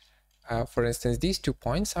 For instance, these 2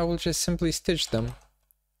 points, I will just simply stitch them.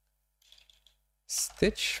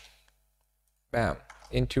 Stitch, bam,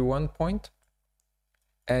 into 1 point.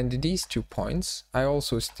 And these 2 points, I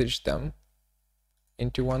also stitch them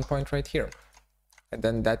into 1 point right here. And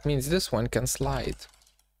then that means this one can slide.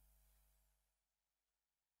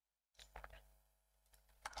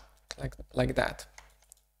 Like that,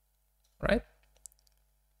 right?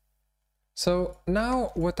 So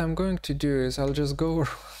now what I'm going to do is I'll just go,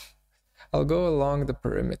 I'll go along the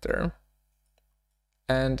perimeter,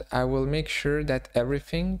 and I will make sure that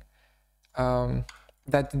everything,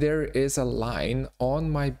 that there is a line on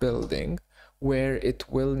my building where it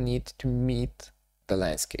will need to meet the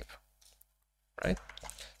landscape, right?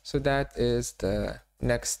 So that is the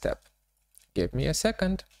next step. Give me a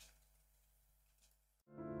second.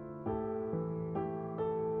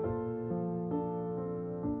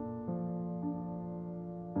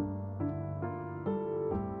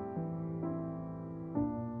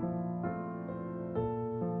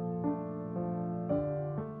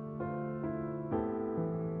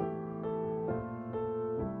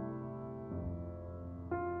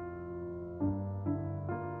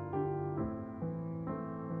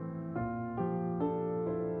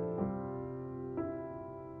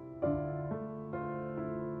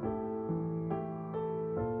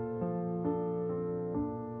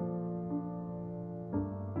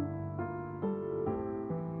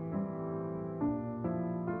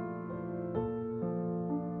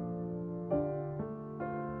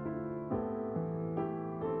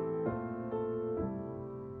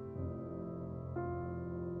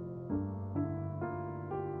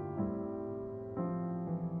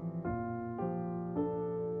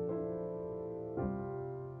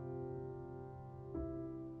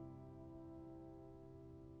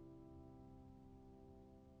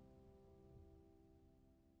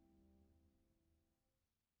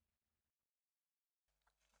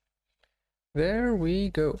 There we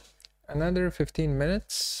go. Another 15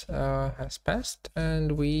 minutes has passed,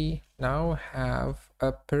 and we now have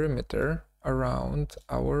a perimeter around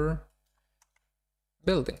our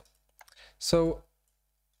building. So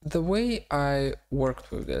the way I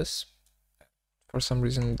worked with this, for some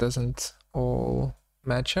reason it doesn't all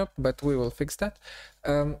match up, but we will fix that.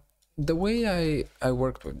 The way I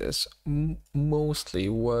worked with this mostly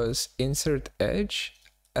was insert edge,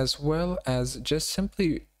 as well as just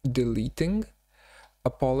simply deleting a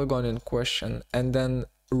polygon in question and then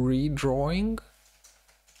redrawing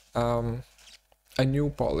a new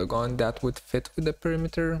polygon that would fit with the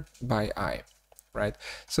perimeter by eye, right?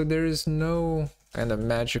 So there is no kind of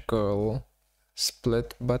magical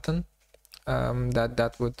split button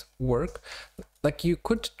that would work. Like, you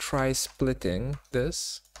could try splitting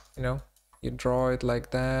this, you know, you draw it like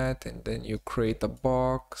that and then you create a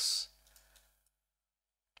box.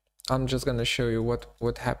 I'm just gonna show you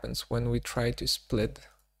what happens when we try to split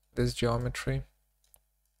this geometry.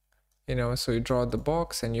 You know, so you draw the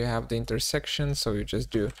box and you have the intersection, so you just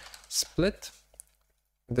do split.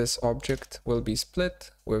 This object will be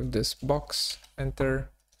split with this box, enter,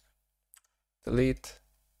 delete.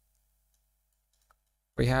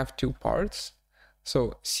 We have two parts.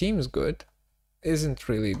 So seems good, isn't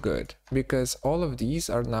really good, because all of these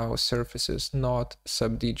are now surfaces, not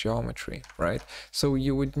SubD geometry, right? So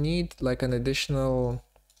you would need like an additional,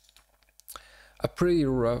 a pretty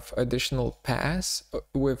rough additional pass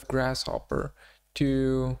with Grasshopper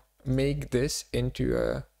to make this into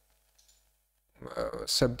a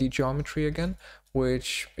SubD geometry again,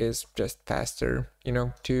 which is just faster, you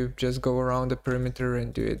know, to just go around the perimeter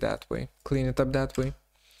and do it that way, clean it up that way.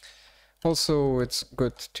 Also, it's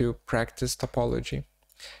good to practice topology.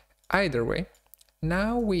 Either way,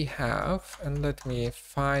 now we have, and let me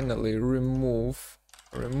finally remove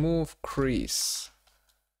Crease.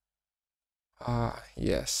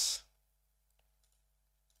 Yes.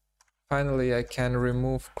 Finally, I can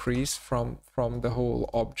remove Crease from the whole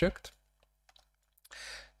object.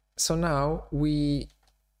 So now we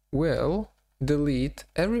will delete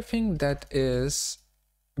everything that is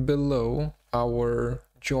below our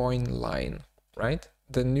join line, right?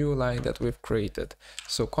 The new line that we've created.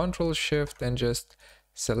 So Control Shift and just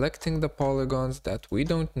selecting the polygons that we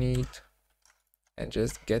don't need and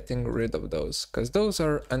just getting rid of those, because those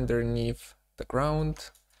are underneath the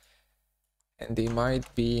ground and they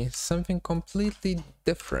might be something completely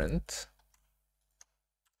different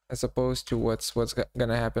as opposed to what's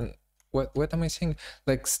gonna happen. What am I saying?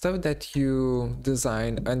 Like stuff that you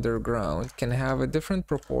design underground can have a different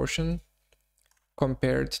proportion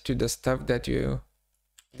compared to the stuff that you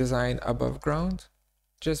design above ground,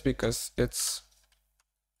 just because it's,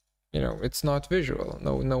 you know, it's not visual.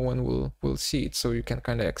 No one will see it, so you can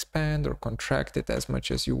kind of expand or contract it as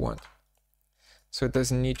much as you want. So it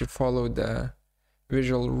doesn't need to follow the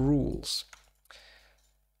visual rules.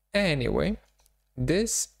 Anyway,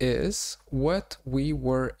 this is what we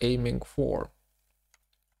were aiming for.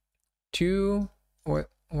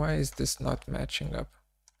 Why is this not matching up?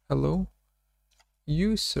 Hello?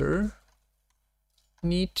 You, sir,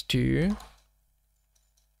 need to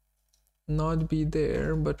not be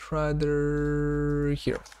there, but rather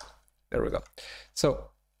here. There we go.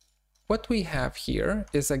 So what we have here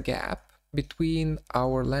is a gap between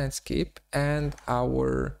our landscape and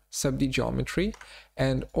our SubD geometry,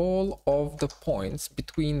 and all of the points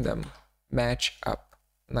between them match up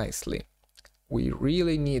nicely. We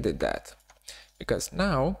really needed that, because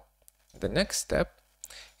now the next step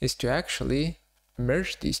is to actually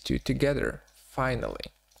merge these two together finally.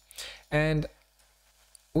 And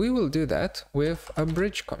we will do that with a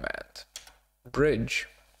bridge command. Bridge,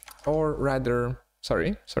 or rather,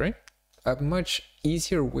 sorry, a much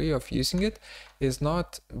easier way of using it is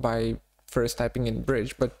not by first typing in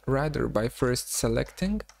bridge, but rather by first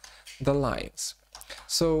selecting the lines.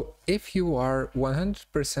 So if you are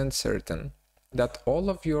 100% certain that all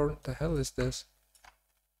of your, the hell is this?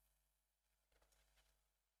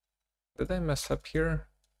 Did I mess up here?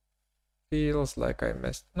 Feels like I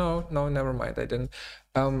messed. No, never mind, I didn't.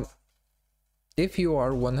 If you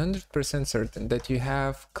are 100% certain that you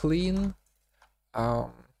have clean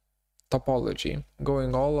topology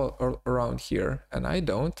going all around here, and I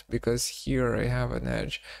don't, because here I have an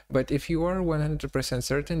edge, but if you are 100%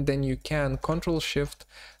 certain, then you can Control Shift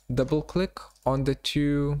double click on the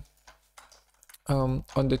two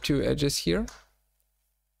edges here,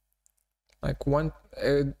 like one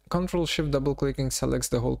Control Shift double clicking selects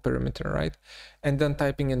the whole perimeter, right? And then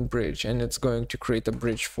typing in bridge, and it's going to create a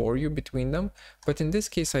bridge for you between them. But in this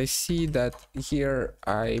case, I see that here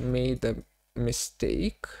I made a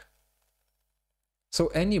mistake. So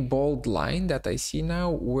any bold line that I see now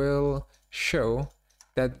will show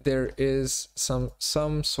that there is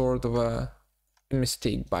some sort of a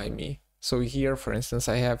mistake by me. So here, for instance,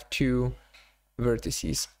 I have two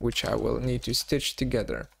vertices, which I will need to stitch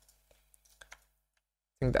together.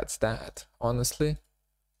 I think that's that, honestly.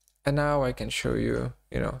 And now I can show you,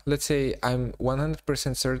 let's say I'm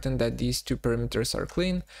 100% certain that these two perimeters are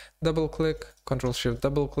clean. Double click, Control Shift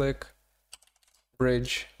double click,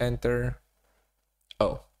 bridge, enter.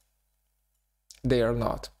 Oh, they are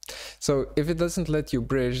not. So if it doesn't let you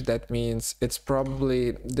bridge, that means it's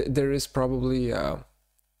probably, there is probably an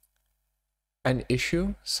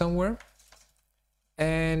issue somewhere.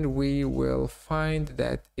 And we will find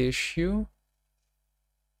that issue.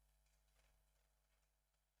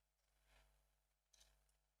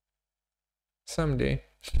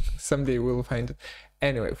 Someday we'll find it.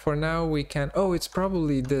 Anyway, for now we can, oh, it's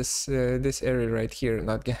probably this this area right here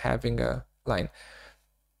not having a line.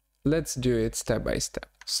 Let's do it step by step,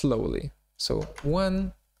 slowly. So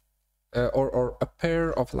one or a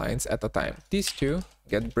pair of lines at a time. These two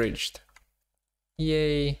get bridged.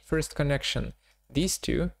 Yay, first connection. These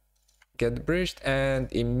two get bridged, and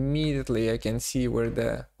immediately I can see where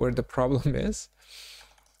the problem is.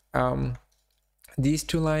 these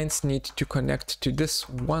two lines need to connect to this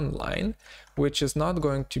one line, which is not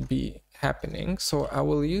going to be happening. So I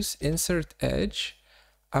will use insert edge.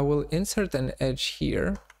 I will insert an edge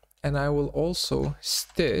here, and I will also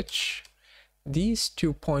stitch these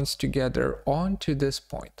 2 points together onto this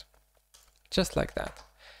point, just like that.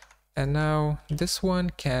 And now this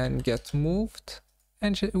one can get moved,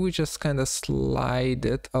 and we just kind of slide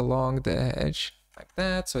it along the edge like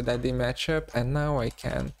that so that they match up, and now I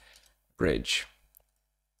can bridge.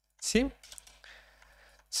 See?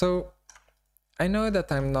 So I know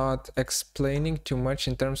that I'm not explaining too much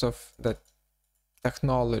in terms of the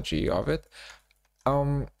technology of it.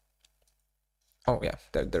 Oh yeah,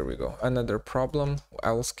 there we go. Another problem,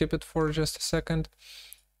 I'll skip it for just a second.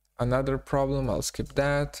 Another problem, I'll skip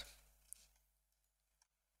that.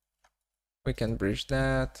 We can bridge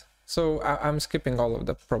that. So I'm skipping all of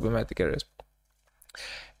the problematic areas.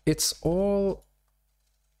 It's all,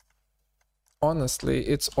 honestly,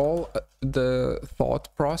 it's all the thought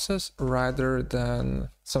process rather than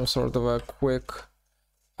some sort of a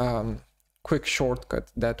quick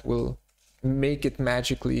shortcut that will make it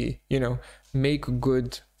magically, you know, make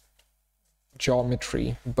good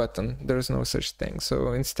geometry button. There's no such thing.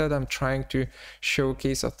 So instead I'm trying to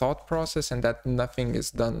showcase a thought process and that nothing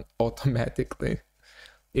is done automatically.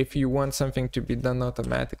 If you want something to be done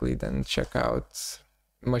automatically, then check out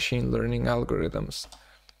machine learning algorithms,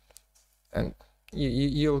 and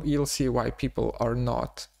you'll see why people are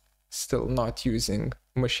still not using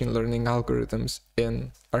machine learning algorithms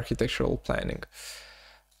in architectural planning.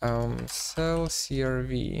 Cell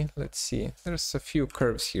CRV, let's see, there's a few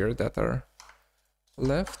curves here that are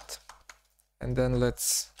left, and then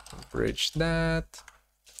let's bridge that.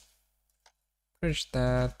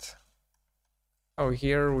 Oh,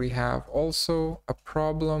 here we have also a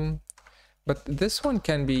problem, but this one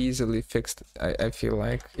can be easily fixed. I feel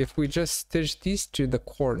like if we just stitch these to the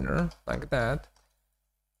corner like that,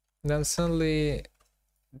 then suddenly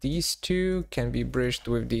these two can be bridged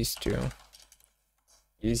with these two.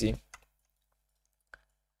 Easy.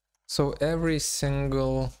 So every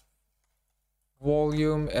single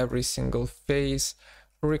volume, every single face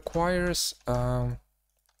requires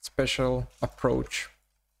special approach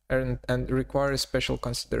and requires special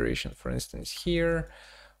consideration. For instance, here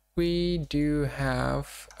we do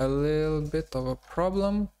have a little bit of a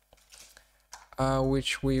problem,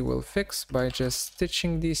 which we will fix by just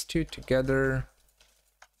stitching these two together.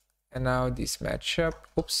 And now these match up.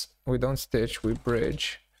 Oops, we don't stitch, we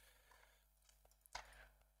bridge.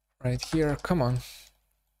 Right here, come on.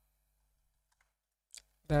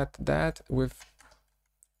 That with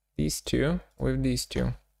these two,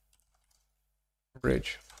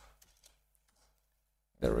 bridge.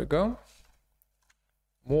 There we go.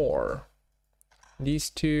 More. These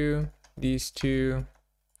two. Oops.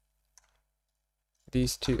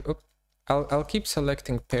 I'll keep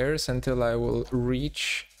selecting pairs until I will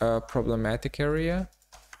reach a problematic area.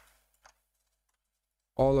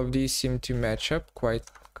 All of these seem to match up quite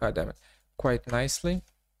nicely.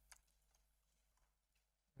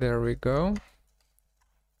 There we go.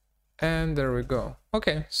 And there we go.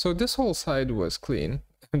 Okay, so this whole side was clean.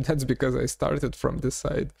 And that's because I started from this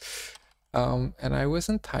side. And I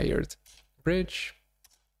wasn't tired. Bridge,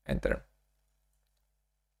 enter.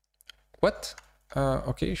 What?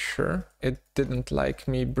 Okay, sure. It didn't like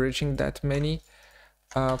me bridging that many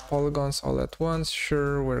polygons all at once.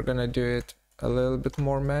 Sure, we're gonna do it a little bit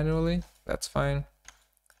more manually. That's fine.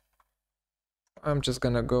 I'm just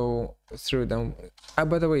gonna go through them.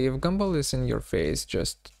 By the way, if Gumball is in your face,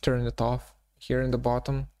 just turn it off here in the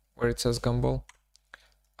bottom where it says Gumball.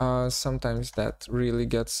 Sometimes that really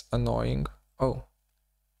gets annoying. Oh,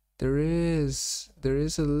 there is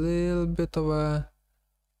a little bit of a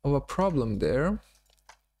problem there.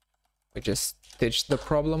 We just stitched the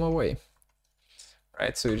problem away.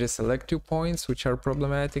 Right, so you just select 2 points which are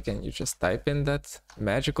problematic and you just type in that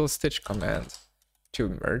magical stitch command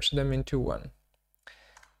to merge them into one.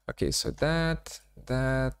 Okay, so that,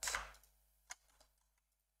 then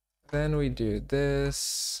we do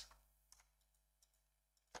this,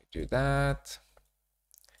 we do that.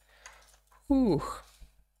 Ooh,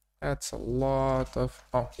 that's a lot of,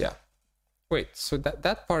 oh yeah. Wait, so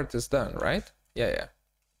that part is done, right? Yeah.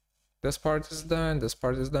 This part is done, this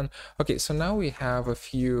part is done. Okay, so now we have a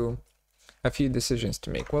few decisions to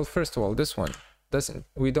make. Well, first of all, this one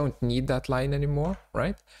we don't need that line anymore,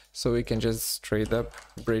 right? So we can just straight up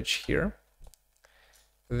bridge here.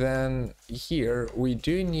 Then here we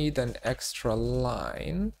do need an extra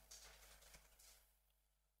line.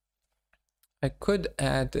 I could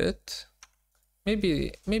add it.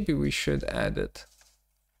 Maybe we should add it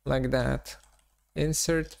like that.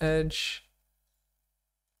 Insert edge,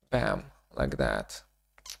 Bam, like that.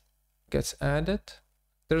 Gets added.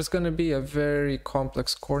 There's going to be a very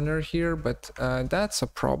complex corner here, but that's a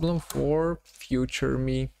problem for future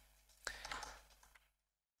me.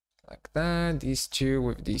 Like that, these two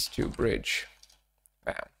with these two bridge.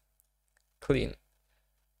 Bam. Clean.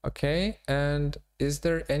 Okay, and is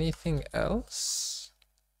there anything else?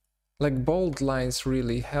 Like bold lines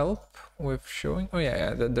really help with showing. Oh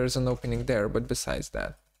yeah, there's an opening there, but besides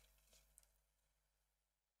that,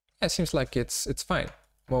 yeah, it seems like it's fine.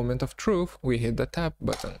 Moment of truth, we hit the tab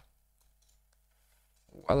button.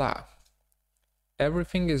 Voila.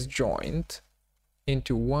 Everything is joined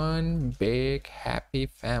into one big happy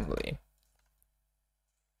family.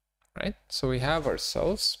 Right? So we have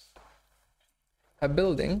ourselves a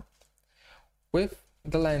building with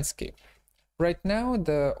the landscape. Right now,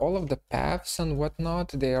 all of the paths and whatnot,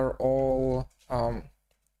 they are all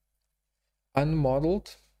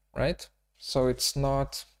unmodeled, right? So it's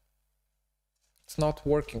not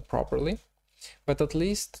working properly, but at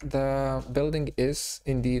least the building is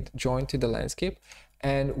indeed joined to the landscape,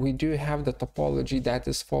 and we do have the topology that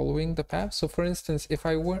is following the path. So for instance, if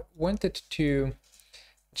I wanted to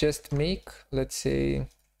just make, let's say,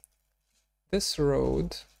 this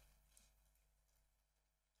road,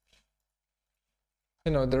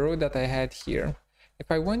 you know, the road that I had here,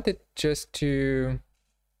 if I wanted just to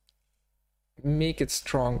make it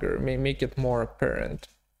stronger, make it more apparent,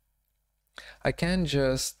 I can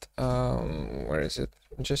just, where is it?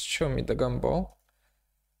 Just show me the gumball.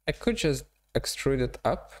 I could just extrude it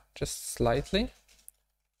up just slightly,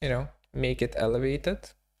 you know, make it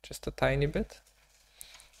elevated just a tiny bit.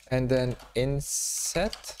 And then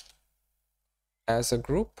inset as a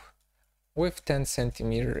group with 10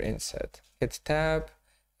 centimeter inset. Hit tab,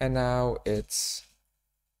 and now it's,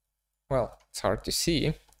 well, it's hard to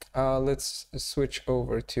see. Let's switch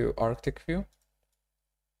over to Arctic view.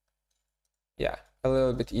 Yeah, a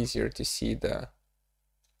little bit easier to see the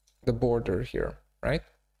border here, right?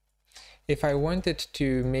 If I wanted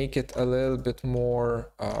to make it a little bit more,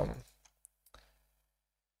 how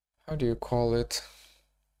do you call it?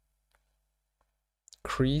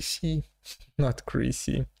 Creasy? Not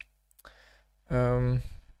creasy.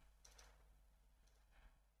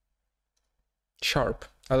 Sharp,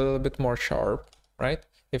 a little bit more sharp, right?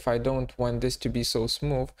 If I don't want this to be so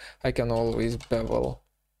smooth, I can always bevel,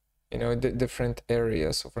 you know, the different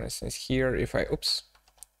areas. So for instance, here, if I, oops,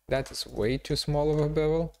 that is way too small of a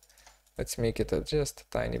bevel. Let's make it just a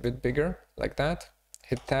tiny bit bigger, like that.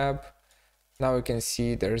 Hit tab. Now you can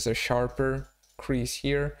see there's a sharper crease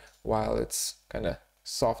here, while it's kind of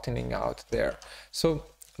softening out there. So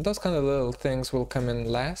those kind of little things will come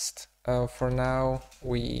in last. For now,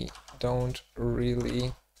 we don't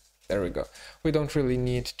really, there we go. We don't really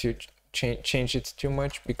need to change it too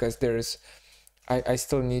much, because there's, I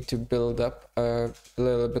still need to build up a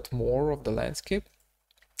little bit more of the landscape.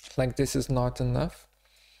 Like this is not enough.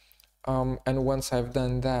 And once I've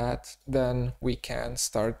done that, then we can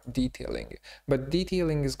start detailing. But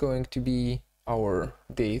detailing is going to be our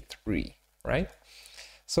day 3, right?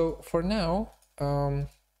 So for now, I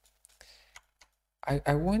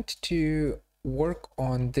want to work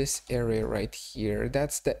on this area right here.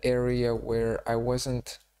 That's the area where I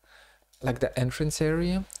wasn't, like the entrance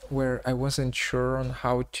area, where I wasn't sure on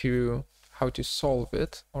how to solve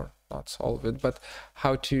it, or not solve it, but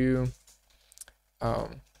how to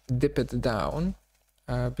dip it down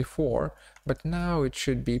before. But now it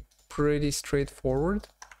should be pretty straightforward.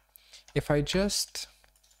 If I just,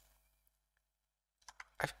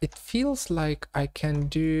 it feels like I can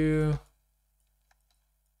do,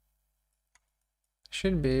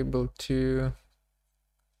 should be able to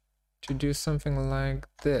do something like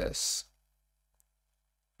this.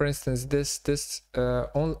 For instance, this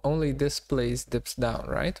only this place dips down,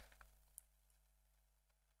 right?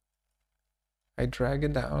 I drag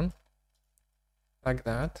it down like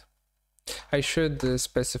that. I should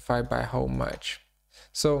specify by how much.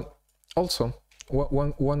 So also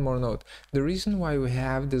one more note. The reason why we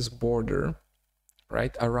have this border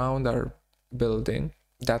right around our building,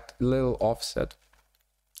 that little offset,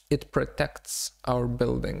 it protects our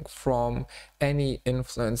building from any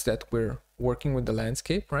influence that we're working with the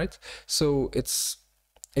landscape, right? So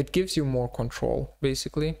it gives you more control,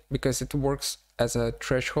 basically, because it works as a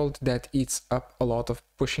threshold that eats up a lot of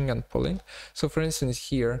pushing and pulling. So for instance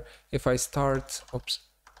here, if I start, oops,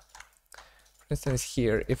 for instance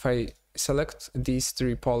here, if I select these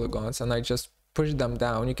 3 polygons and I just push them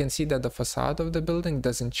down, you can see that the facade of the building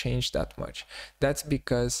doesn't change that much. That's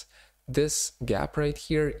because this gap right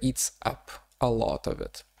here eats up a lot of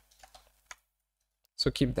it. So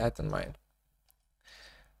keep that in mind.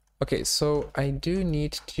 Okay, so I do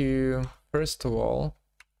need to, first of all,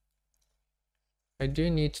 I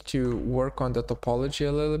do need to work on the topology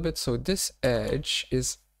a little bit. So this edge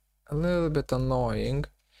is a little bit annoying.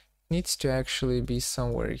 Needs to actually be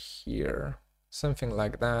somewhere here, something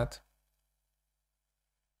like that.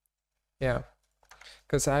 Yeah,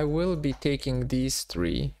 because I will be taking these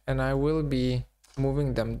three and I will be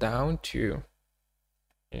moving them down to,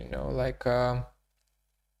 you know, like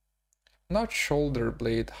not shoulder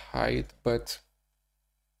blade height, but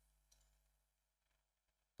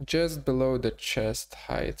just below the chest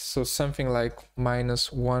height. So something like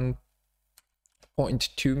minus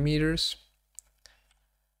 1.2 meters,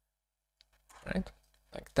 right?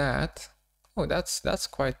 Like that. Oh, that's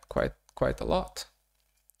quite a lot.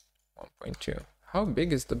 1.2. How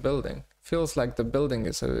big is the building? Feels like the building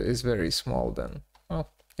is very small then. Well,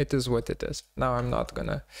 it is what it is. Now I'm not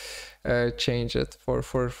gonna change it for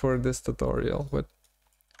this tutorial, but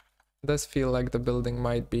it does feel like the building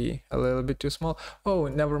might be a little bit too small. Oh,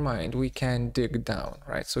 never mind. We can dig down,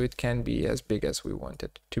 right? So it can be as big as we want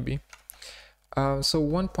it to be. So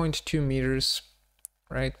 1.2 meters,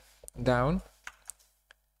 right, down,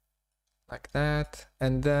 like that.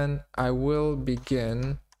 And then I will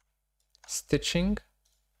begin stitching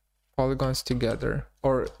polygons together,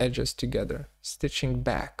 or edges together, stitching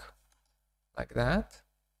back like that,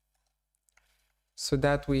 so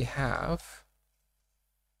that we have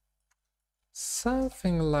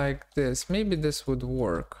something like this. Maybe this would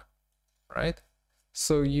work, right?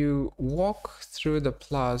 So you walk through the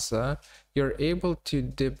plaza, you're able to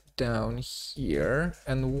dip down here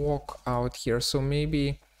and walk out here. So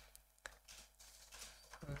maybe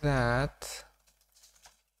that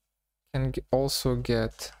can also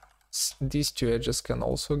get, these two edges can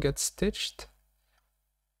also get stitched.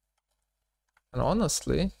 And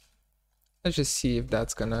honestly, let's just see if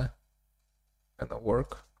that's gonna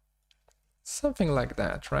work. Something like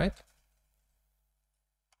that, right?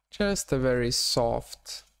 Just a very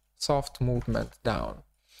soft movement down.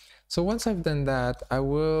 So once I've done that, I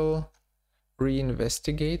will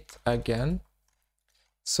reinvestigate again.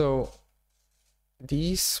 So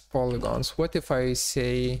these polygons, what if I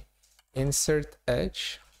say insert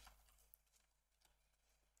edge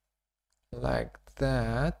like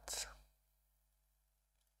that,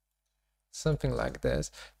 something like this.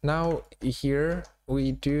 Now here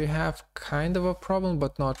we do have kind of a problem,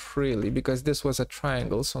 but not really, because this was a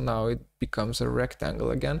triangle, so now it becomes a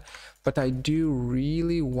rectangle again. But I do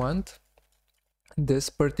really want this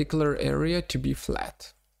particular area to be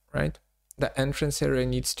flat, right? The entrance area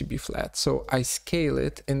needs to be flat, so I scale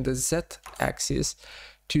it in the z-axis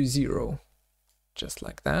to 0, just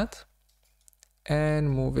like that, and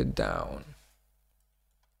move it down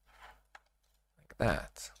like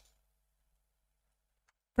that.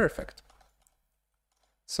 Perfect.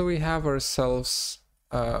 So we have ourselves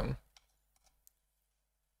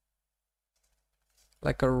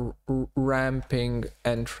like a ramping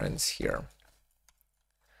entrance here.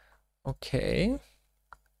 Okay.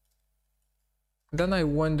 Then I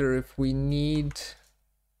wonder if we need,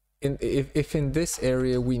 if in this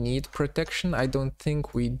area we need protection. I don't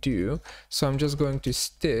think we do. So I'm just going to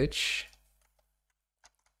stitch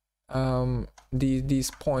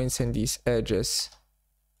these points and these edges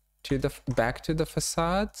to the back to the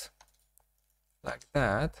facade like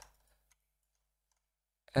that.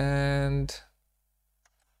 And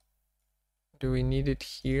do we need it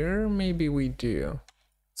here? Maybe we do.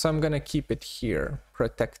 So I'm gonna keep it here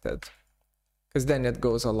protected, because then it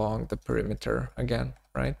goes along the perimeter again,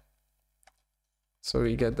 right? So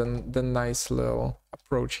we get the nice little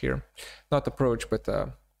approach here. Not approach, but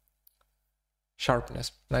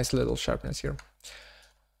sharpness. Nice little sharpness here.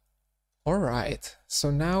 All right.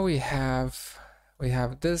 So now we have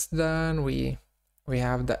this done. We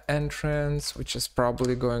have the entrance, which is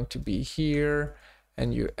probably going to be here,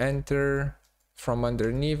 and you enter from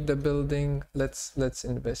underneath the building. Let's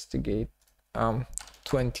investigate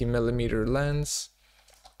 20 millimeter lens.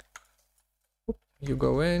 You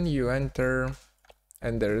go in, you enter,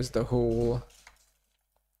 and there's the whole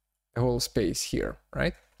space here,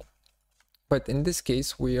 right? But in this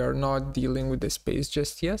case, we are not dealing with the space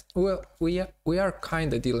just yet. Well, we are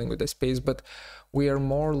kind of dealing with the space, but we are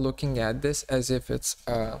more looking at this as if it's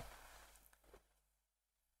a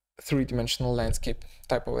three-dimensional landscape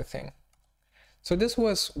type of a thing. So this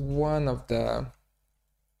was one of the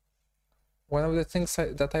things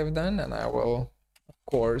that I've done, and I will, of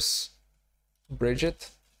course, bridge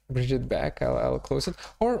it back. I'll close it,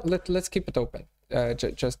 or let's keep it open.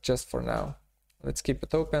 Just for now, let's keep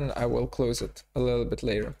it open. I will close it a little bit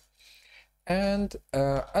later. And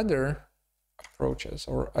other approaches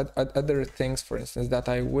or other things, for instance, that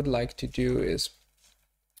I would like to do is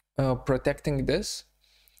protecting this,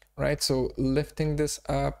 right? So lifting this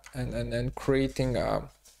up and creating a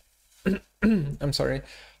I'm sorry,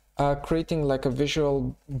 creating like a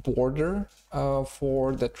visual border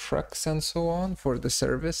for the trucks and so on, for the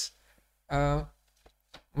service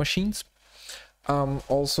machines.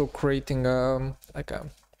 Also creating like a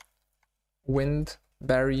wind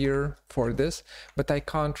barrier for this, but I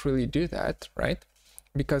can't really do that, right?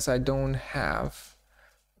 Because I don't have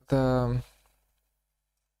the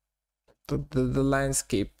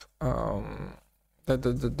landscape,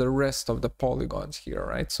 the rest of the polygons here,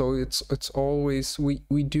 right? So it's always,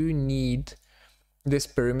 we do need this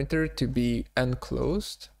perimeter to be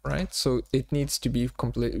enclosed, right? So it needs to be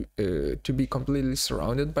completely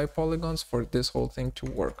surrounded by polygons for this whole thing to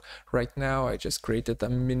work. Right now I just created a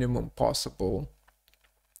minimum possible,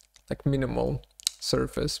 like minimal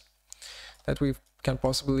surface that we can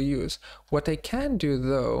possibly use. What I can do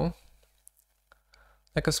though,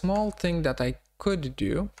 like a small thing that I could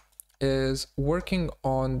do, is working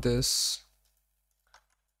on this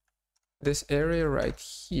area right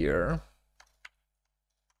here,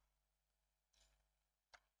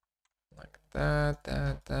 like that.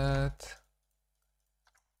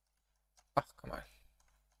 Oh, come on.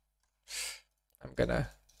 I'm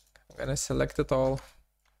gonna select it all.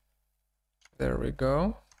 There we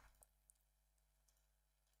go.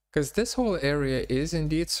 Because this whole area is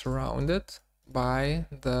indeed surrounded by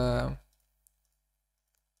the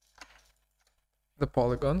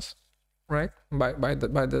polygons, right? By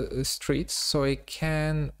the streets, so I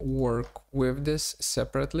can work with this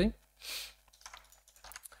separately.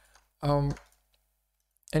 And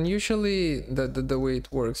usually the way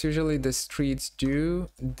it works, usually the streets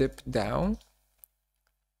do dip down.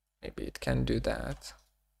 Maybe it can do that.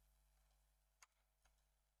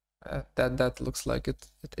 That looks like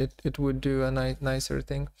it would do a nicer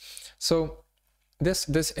thing. So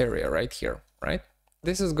this area right here, right?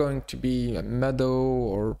 This is going to be a meadow,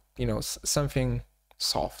 or you know, something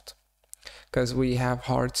soft, because we have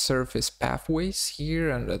hard surface pathways here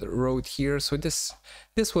and the road here. So this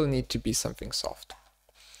will need to be something soft.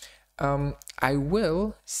 I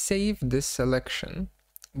will save this selection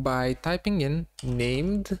by typing in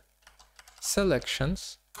named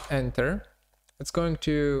selections, enter. It's going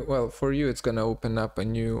to, well, for you it's going to open up a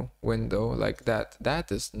new window like that.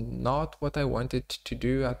 That is not what I wanted to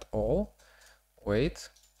do at all. Wait,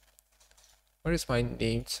 where is my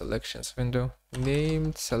named selections window?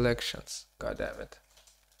 Named selections, god damn it.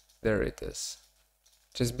 There it is.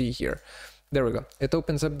 Just be here. There we go. It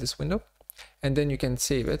opens up this window, and then you can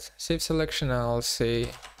save it. Save selection, and I'll say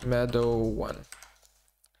meadow 1.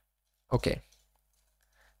 Okay.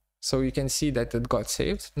 So you can see that it got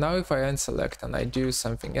saved. Now if I unselect and I do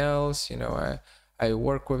something else, you know, I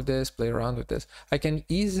work with this, play around with this, I can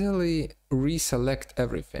easily reselect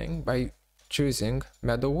everything by choosing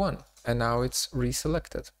meadow 1, and now it's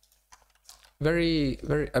reselected.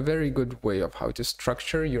 A very good way of how to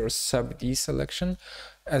structure your SubD selection,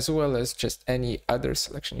 as well as just any other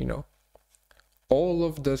selection. You know, all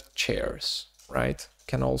of the chairs, right,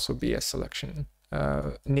 can also be a selection,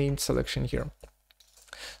 named selection here.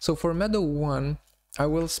 So for meadow 1, I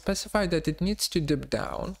will specify that it needs to dip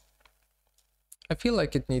down. I feel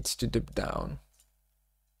like it needs to dip down.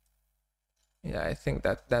 Yeah, I think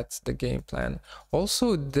that's the game plan.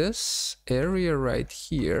 Also, this area right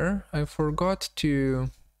here, I forgot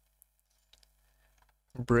to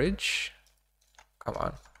bridge. Come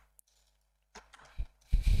on.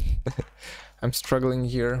 I'm struggling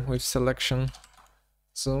here with selection.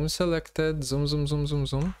 Zoom selected, zoom, zoom, zoom, zoom,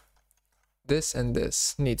 zoom. This and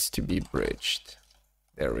this needs to be bridged.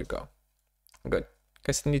 There we go. Good.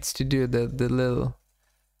 Because it needs to do the little...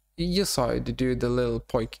 You saw it do the little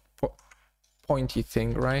pointy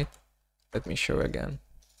thing, right? Let me show again.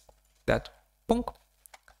 That punk.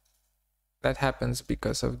 That happens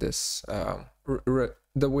because of this, the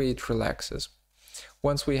way it relaxes.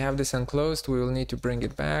 Once we have this enclosed, we will need to bring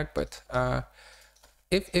it back, but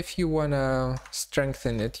if you want to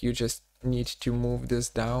strengthen it, you just need to move this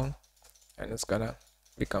down, and it's gonna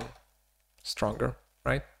become stronger,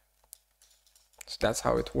 right? So that's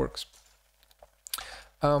how it works.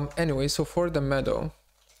 Anyway, so for the meadow,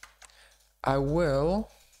 I wonder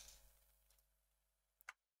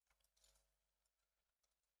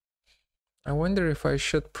if I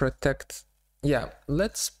should protect, yeah,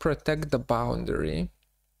 let's protect the boundary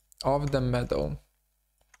of the meadow.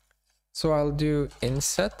 So I'll do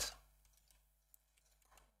inset,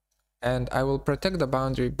 and I will protect the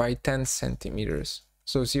boundary by 10 centimeters,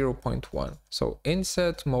 so 0.1. So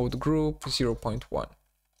inset mode group 0.1.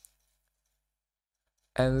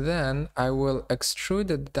 and then I will extrude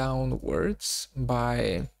it downwards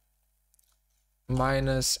by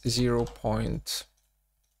minus 0.3,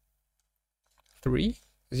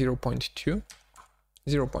 0.2,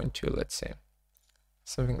 0.2, let's say,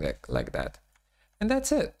 something like that. And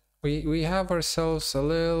that's it. We have ourselves a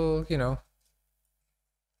little, you know,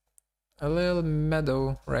 a little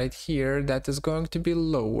meadow right here that is going to be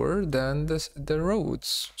lower than the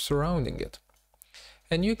roads surrounding it.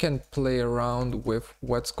 And you can play around with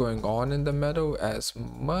what's going on in the meadow as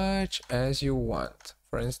much as you want.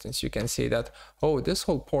 For instance, you can say that, oh, this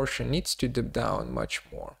whole portion needs to dip down much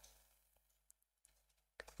more.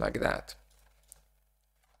 Like that.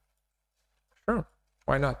 Sure,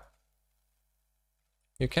 why not?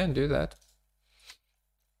 You can do that.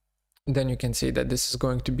 Then you can say that this is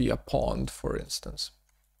going to be a pond, for instance,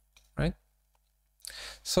 right?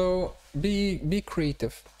 So be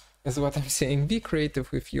creative, is what I'm saying. Be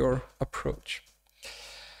creative with your approach.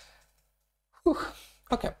 Whew.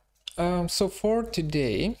 Okay, so for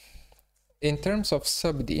today, in terms of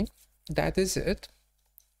SubD, that is it,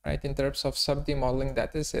 right? In terms of SubD modeling,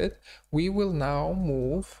 that is it. We will now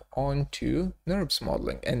move on to Nurbs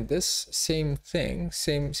modeling, and this same thing,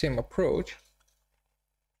 same approach,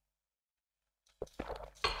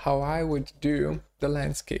 how I would do the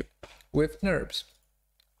landscape with Nurbs.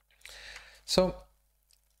 So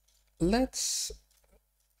let's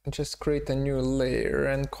just create a new layer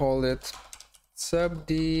and call it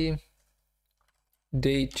SubD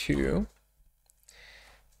Day 2.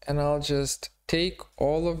 And I'll just take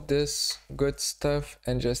all of this good stuff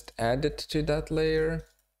and just add it to that layer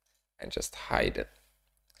and just hide it.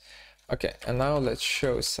 Okay, and now let's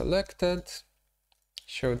show selected,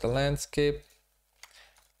 show the landscape.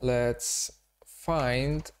 Let's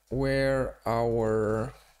find where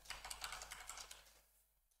our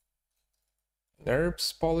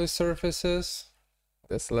Nurbs poly surface is,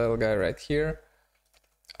 this little guy right here,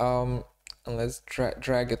 and let's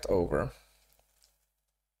drag it over.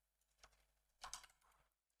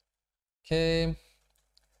 Okay,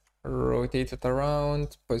 rotate it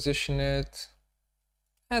around, position it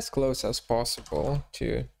as close as possible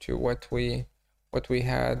to what we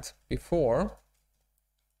had before.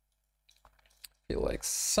 Feel like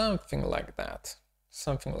something like that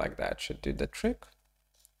should do the trick,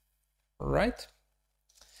 right?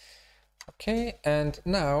 Okay, and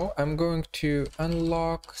now I'm going to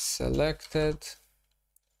unlock selected.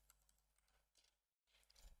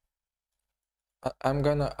 I'm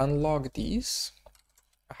gonna unlock these,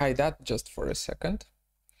 hide that just for a second,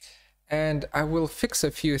 and I will fix a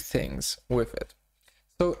few things with it.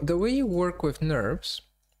 So the way you work with Nurbs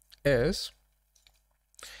is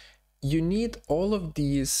you need all of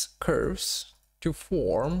these curves to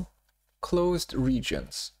form closed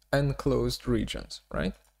regions, enclosed regions,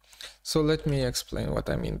 right? So let me explain what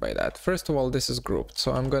I mean by that. First of all, this is grouped,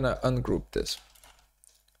 so I'm gonna ungroup this.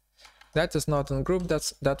 That is not ungrouped,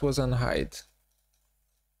 that was unhide.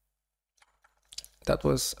 That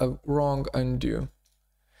was a wrong undo.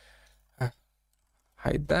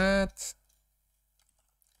 Hide that,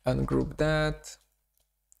 ungroup that,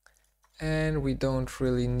 and we don't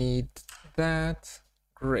really need that.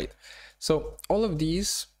 Great. So all of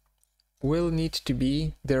these will need to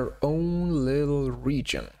be their own little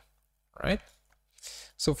region, right?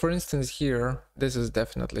 So for instance here, this is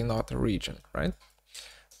definitely not a region, right?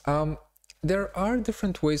 There are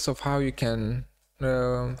different ways of how you can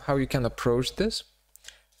approach this.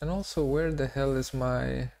 And also, where the hell is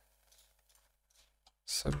my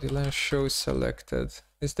SubDLoft show selected?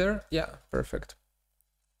 Is there? Yeah, perfect.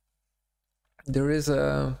 There is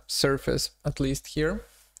a surface, at least here.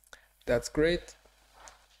 That's great.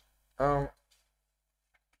 I'm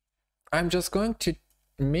just going to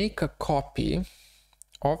make a copy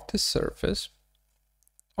of the surface,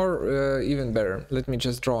 or even better, let me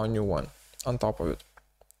just draw a new one on top of it,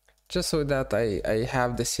 just so that I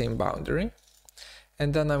have the same boundary.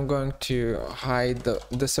 And then I'm going to hide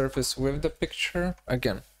the surface with the picture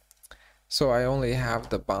again. So I only have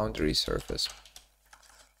the boundary surface,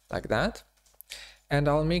 like that. And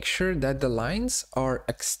I'll make sure that the lines are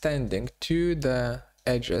extending to the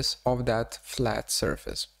edges of that flat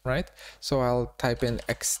surface, right? So I'll type in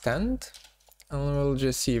extend, and we'll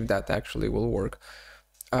just see if that actually will work.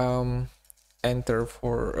 Enter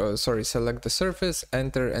for, select the surface,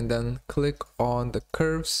 enter, and then click on the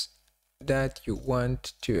curves that you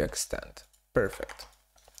want to extend. Perfect.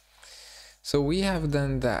 So we have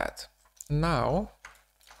done that. Now,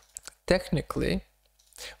 technically,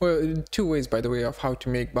 well, two ways, by the way, of how to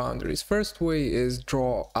make boundaries. First way is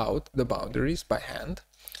draw out the boundaries by hand.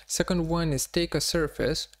 Second one is take a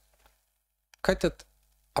surface, cut it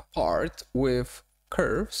apart with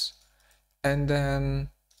curves and then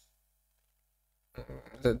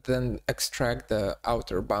extract the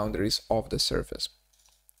outer boundaries of the surface.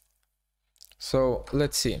 So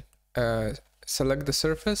let's see. Select the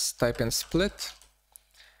surface, type in split,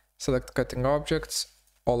 select cutting objects,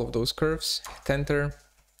 all of those curves, hit enter,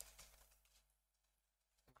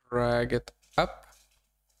 drag it up.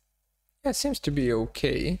 Yeah, it seems to be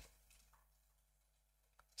okay.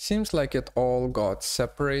 Seems like it all got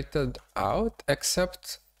separated out,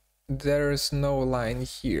 except there's no line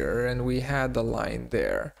here and we had a line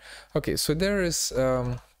there. Okay, so there is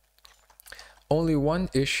only one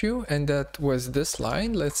issue, and that was this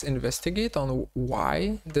line. Let's investigate on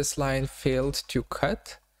why this line failed to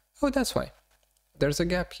cut. Oh, that's why. There's a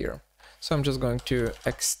gap here. So I'm just going to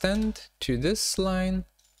extend to this line.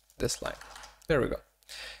 There we go.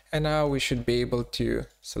 And now we should be able to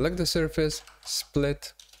select the surface,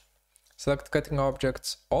 split, select cutting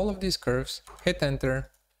objects, all of these curves, hit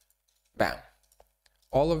enter, bam.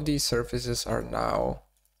 All of these surfaces are now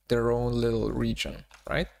their own little region,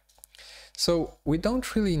 right? So we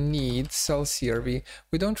don't really need cell CRV,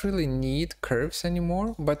 we don't really need curves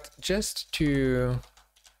anymore, but just to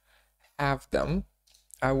have them,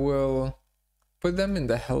 I will put them in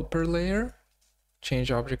the helper layer,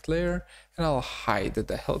 change object layer, and I'll hide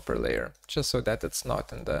the helper layer just so that it's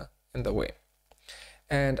not in the way.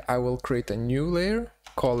 And I will create a new layer,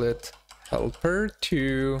 call it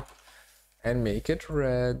helper2, and make it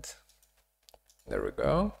red. There we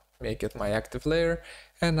go. Make it my active layer.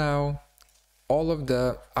 And now all of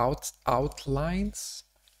the outlines,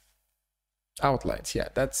 yeah,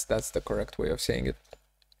 that's the correct way of saying it.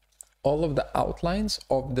 All of the outlines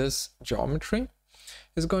of this geometry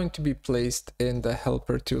is going to be placed in the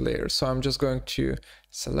helper2 layer. So I'm just going to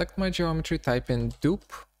select my geometry, type in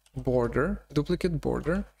duplicate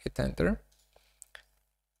border, hit enter.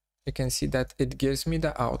 You can see that it gives me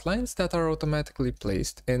the outlines that are automatically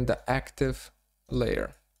placed in the active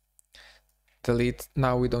layer. Delete,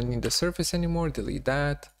 now we don't need the surface anymore, delete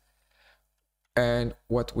that. And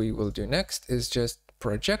what we will do next is just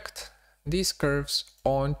project these curves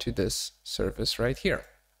onto this surface right here.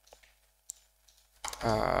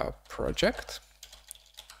 Project.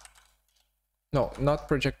 No, not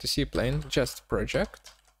project to C-plane, just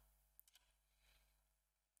project.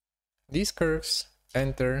 These curves,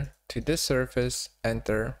 enter to this surface,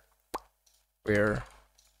 enter. We're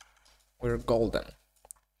golden.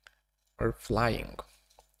 We're flying.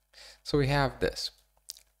 So we have this.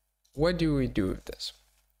 What do we do with this?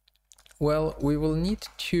 Well, we will need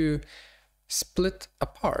to split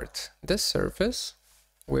apart this surface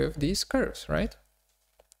with these curves, right?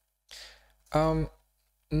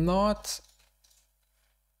 Not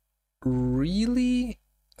really.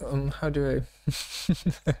 How do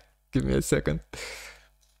I? Give me a second.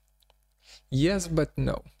 Yes, but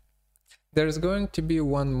no. There's going to be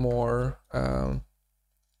one more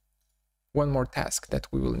task that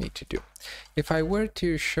we will need to do. If I were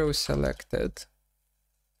to show selected,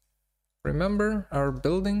 remember our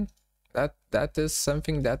building, that is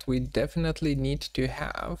something that we definitely need to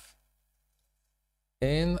have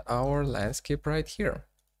in our landscape right here,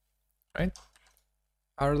 right?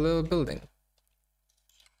 Our little building.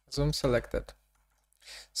 Zoom selected.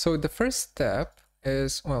 So the first step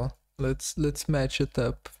is, well, let's match it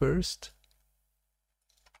up first.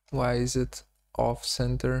 Why is it off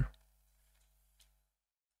center?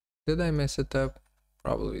 Did I mess it up?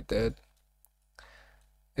 Probably did.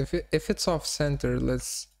 If it's off center,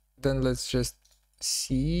 let's just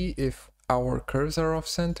see if our curves are off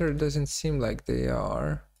center. It doesn't seem like they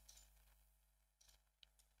are.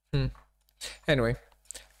 Anyway,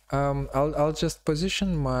 I'll just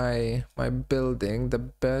position my building the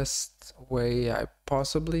best way I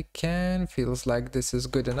possibly can. Feels like this is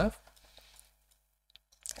good enough.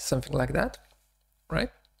 Something like that,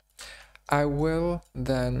 right? I will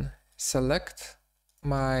then select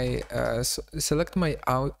my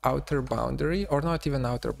outer boundary, or not even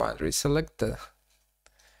outer boundary. Select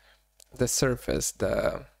the surface,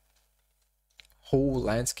 the whole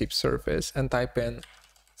landscape surface, and type in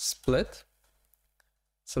split.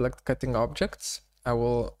 Select cutting objects. I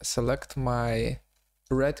will select my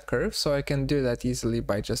red curve, so I can do that easily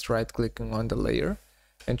by just right-clicking on the layer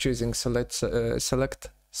and choosing select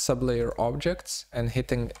sublayer objects and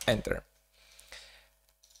hitting enter.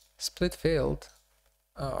 Split failed.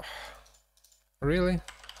 Oh, really?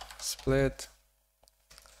 Split.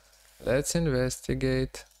 Let's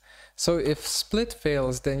investigate. So if split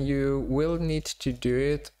fails, then you will need to do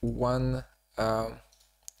it one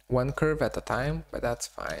curve at a time, but that's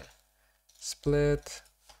fine. Split,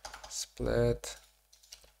 split,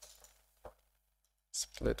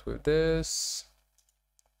 split with this,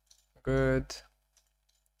 Good.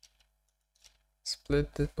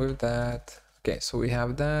 Split it with that. Okay, so we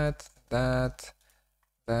have that.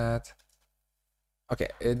 Okay,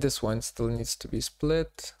 this one still needs to be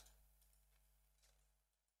split.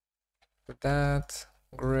 With that.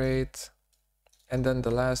 Great. And then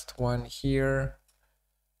the last one here.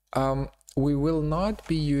 We will not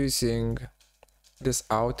be using this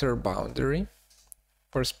outer boundary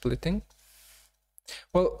for splitting.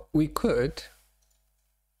 Well, we could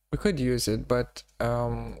use it, but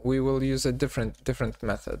we will use a different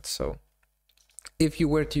method. So if you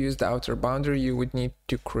were to use the outer boundary, you would need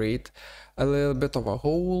to create a little bit of a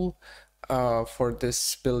hole for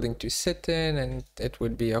this building to sit in, and it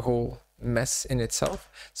would be a whole mess in itself.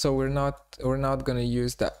 So we're not going to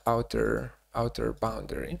use the outer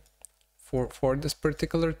boundary for this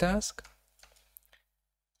particular task.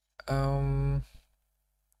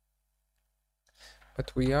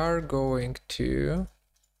 But we are going to,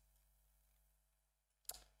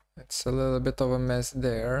 it's a little bit of a mess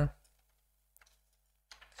there.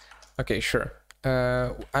 Okay, sure.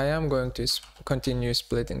 I am going to continue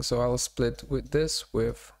splitting, so I'll split with this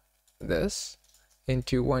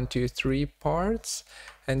into 1, 2, 3 parts,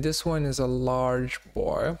 and this one is a large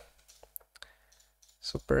boy,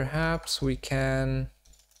 so perhaps we can,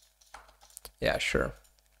 yeah, sure,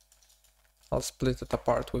 I'll split it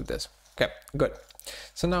apart with this. Okay, good.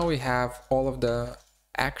 So now we have all of the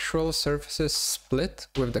actual surfaces split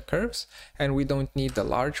with the curves, and we don't need the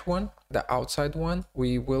large one, the outside one.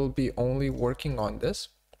 We will be only working on this.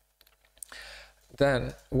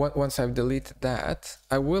 Then once I've deleted that,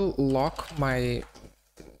 I will lock my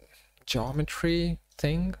geometry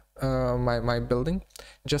thing, my building,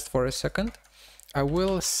 just for a second. I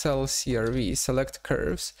will cell CRV, select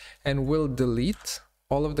curves, and will delete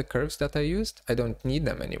all of the curves that I used. I don't need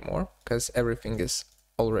them anymore because everything is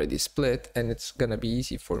already split, and it's gonna be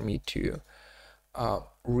easy for me to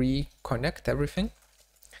reconnect everything.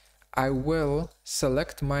 I will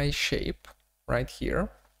select my shape right here.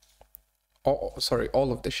 All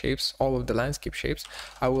of the shapes, all of the landscape shapes.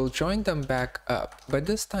 I will join them back up, but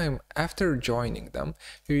this time after joining them,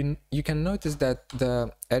 you can notice that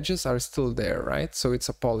the edges are still there, right? So it's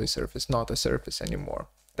a poly surface, not a surface anymore.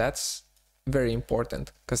 That's very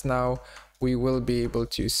important because now we will be able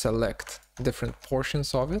to select different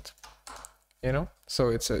portions of it, you know, so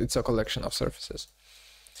it's a collection of surfaces.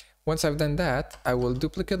 Once I've done that, I will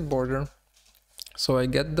duplicate border, so I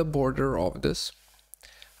get the border of this.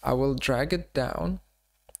 I will drag it down,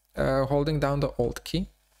 holding down the Alt key,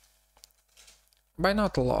 by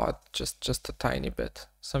not a lot, just a tiny bit,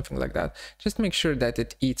 something like that. Just make sure that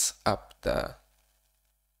it eats up the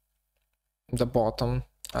bottom,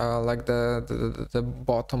 like the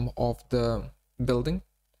bottom of the building.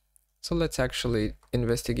 So let's actually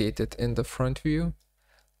investigate it in the front view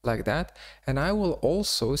like that. And I will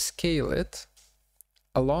also scale it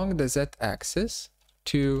along the Z-axis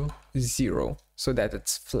to 0 so that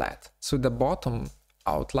it's flat. So the bottom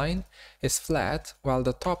outline is flat while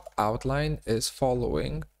the top outline is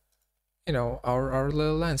following, you know, our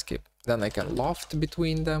little landscape. Then I can loft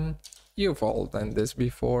between them. You've all done this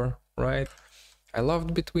before, right? I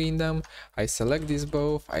loft between them, I select these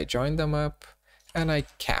both, I join them up, and I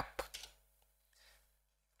cap.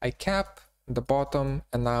 I cap the bottom,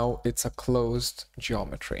 and now it's a closed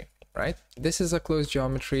geometry, right? This is a closed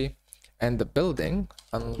geometry, and the building,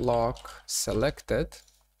 unlock selected,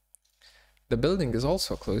 the building is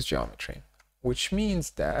also a closed geometry, which means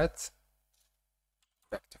that,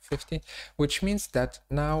 back to 50, which means that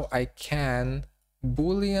now I can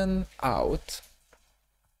boolean out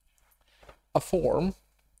a form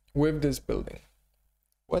with this building.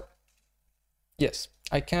 What? Yes,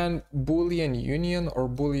 I can boolean union or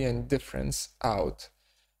boolean difference out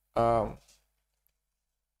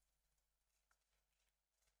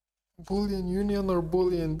boolean union or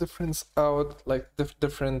boolean difference out like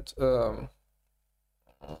different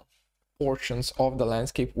portions of the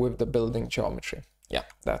landscape with the building geometry. Yeah,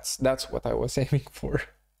 that's what I was aiming for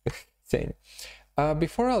saying.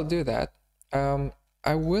 Before I'll do that,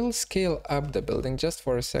 I will scale up the building just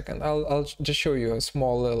for a second. I'll just show you a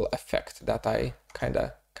small little effect that I kind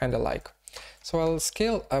of like. So I'll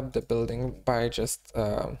scale up the building by just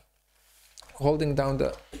holding down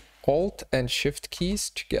the Alt and Shift keys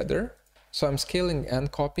together. So I'm scaling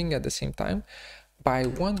and copying at the same time by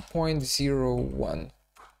 1.01,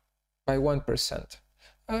 by 1%.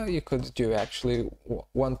 You could do actually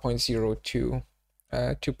 1.02,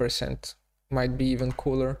 2% might be even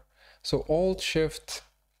cooler. So Alt Shift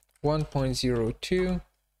 1.02,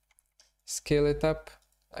 scale it up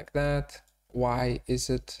like that. Why is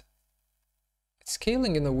it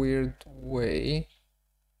scaling in a weird way?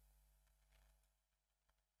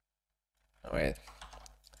 Wait.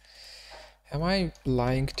 Am I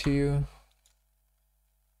lying to you?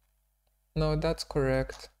 No, that's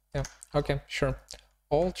correct. Yeah, okay, sure.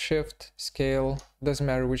 Alt Shift scale, doesn't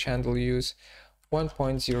matter which handle you use,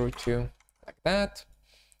 1.02, like that.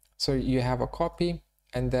 So you have a copy,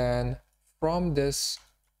 and then from this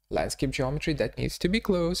landscape geometry that needs to be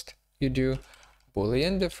closed, you do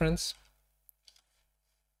Boolean difference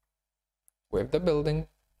with the building,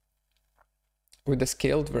 with the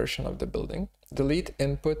scaled version of the building. Delete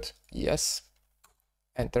input, yes,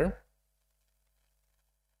 enter.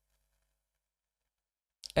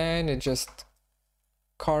 And it just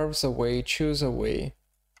carves away, chews away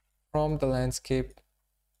from the landscape,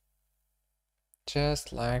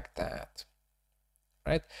 just like that,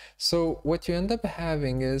 right? So what you end up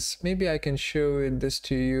having is, maybe I can show this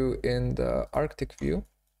to you in the Arctic view.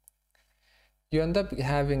 You end up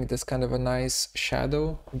having this kind of a nice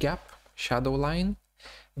shadow gap, shadow line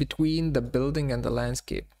between the building and the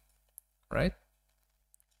landscape, right?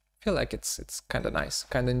 I feel like it's kind of nice,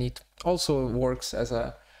 kind of neat. Also works as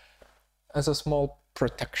a small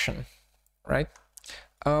protection, right?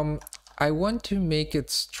 I want to make it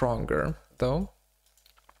stronger though,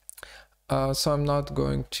 so I'm not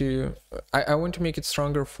going to. I want to make it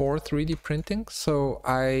stronger for 3D printing. So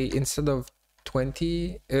instead of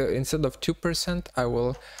 2%, I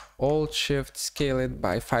will Alt Shift scale it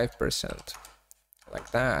by 5%,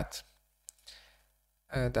 like that.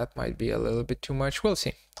 That might be a little bit too much. We'll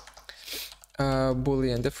see.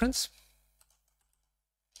 Boolean difference.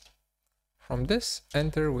 From this,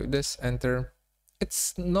 enter, with this, enter.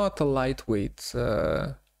 It's not a lightweight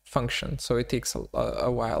function, so it takes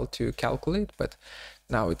a while to calculate, but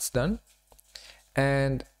now it's done.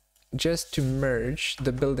 And just to merge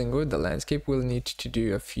the building with the landscape, we'll need to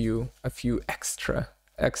do a few extra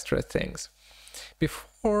things.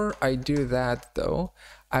 Before I do that though,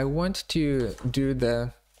 I want to do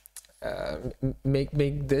the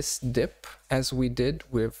make this dip as we did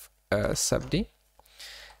with SubD.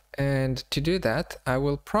 And to do that, I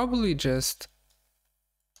will probably just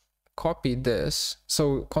copy this.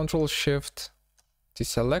 So Control Shift to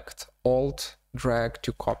select, Alt drag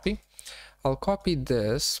to copy. I'll copy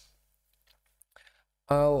this.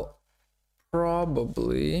 I'll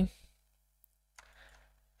probably,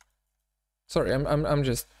 sorry, I'm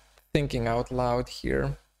just thinking out loud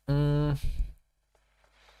here.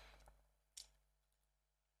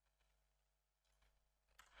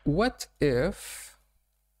 What if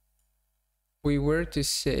we were to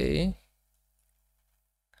say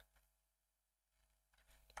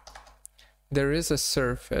there is a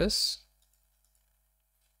surface,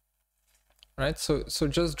 right? So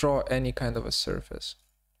just draw any kind of a surface,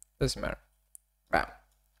 doesn't matter. Bam,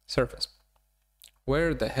 surface.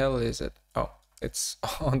 Where the hell is it? Oh, it's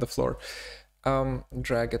on the floor.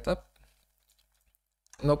 Drag it up.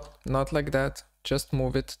 Nope, not like that. Just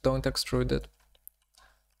move it, don't extrude it.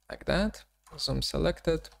 Like that. Zoom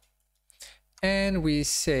selected. And we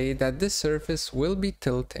say that this surface will be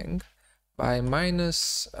tilting by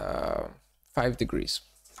minus 5 degrees.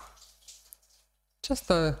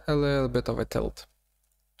 Just a little bit of a tilt,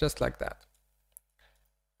 just like that,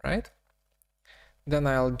 right? Then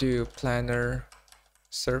I'll do planar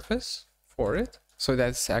surface for it. So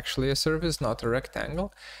that's actually a surface, not a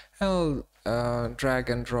rectangle. I'll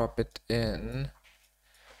drag and drop it in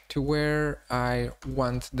to where I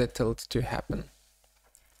want the tilt to happen.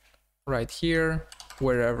 Right here,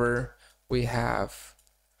 wherever we have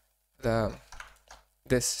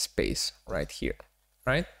this space right here,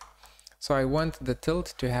 right? So I want the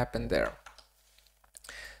tilt to happen there.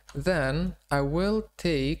 Then I will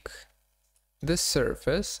take this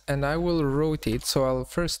surface and I will rotate. So I'll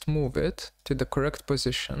first move it to the correct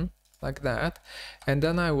position like that, and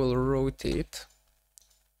then I will rotate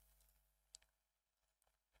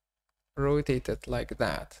it like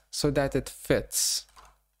that so that it fits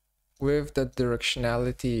with the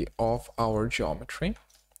directionality of our geometry,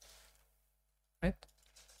 right?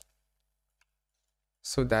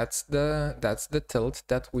 So that's the tilt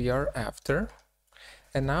that we are after.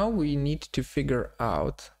 And now we need to figure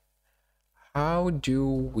out, how do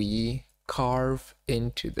we carve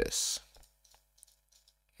into this,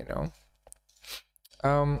 you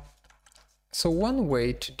know? So one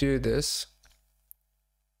way to do this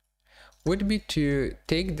would be to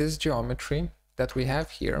take this geometry that we have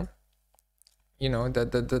here, you know,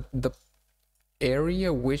 the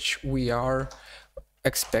area which we are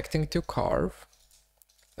expecting to carve.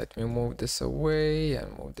 Let me move this away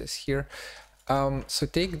and move this here. So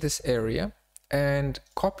take this area and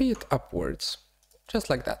copy it upwards, just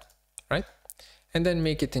like that, right? And then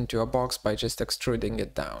make it into a box by just extruding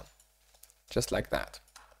it down, just like that.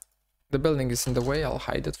 The building is in the way, I'll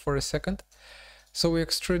hide it for a second. So we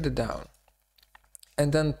extrude it down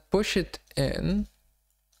and then push it in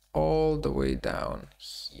all the way down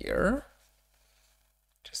here.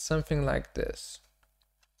 Just something like this.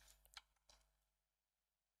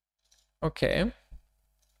 Okay.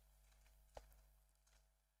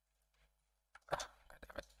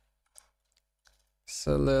 It's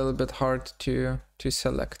a little bit hard to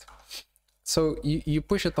select. So you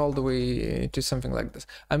push it all the way to something like this.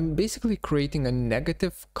 I'm basically creating a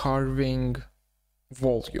negative carving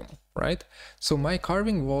volume, right? So my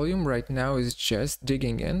carving volume right now is just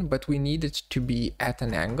digging in, but we need it to be at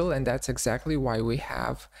an angle, and that's exactly why we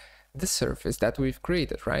have the surface that we've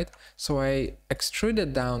created, right? So I extrude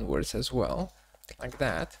it downwards as well, like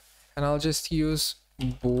that, and I'll just use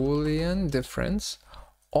Boolean difference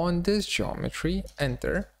on this geometry,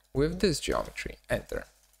 enter, with this geometry, enter.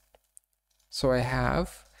 So I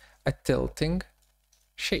have a tilting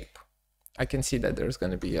shape. I can see that there's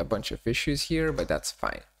going to be a bunch of issues here, but that's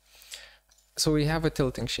fine. So we have a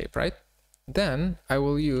tilting shape, right? Then I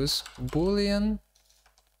will use Boolean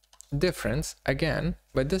difference again,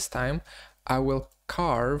 but this time I will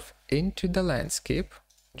carve into the landscape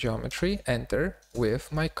geometry, enter,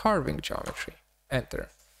 with my carving geometry, enter.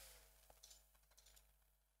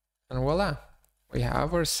 And voila, we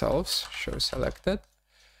have ourselves, show selected.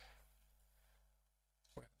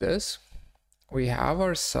 With this, we have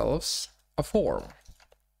ourselves a form,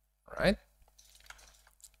 right?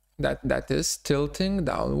 That is tilting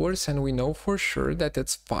downwards, and we know for sure that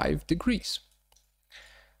it's 5 degrees.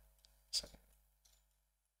 So,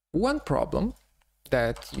 one problem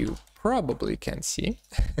that you probably can see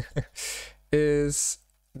is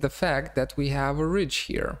the fact that we have a ridge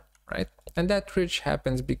here, right? And that ridge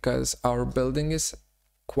happens because our building is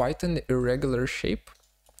quite an irregular shape.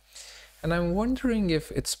 And I'm wondering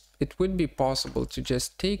if it would be possible to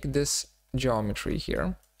just take this geometry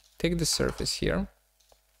here, take the surface here,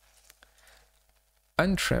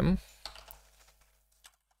 untrim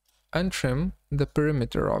the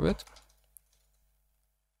perimeter of it.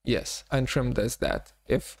 Yes, untrim does that.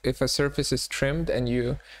 If a surface is trimmed and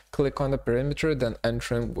you click on the perimeter, then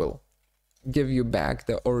untrim will give you back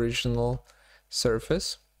the original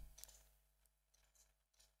surface.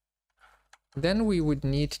 Then we would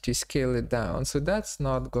need to scale it down. So that's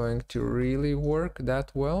not going to really work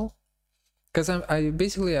that well, because I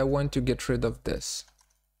basically want to get rid of this,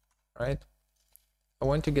 right? I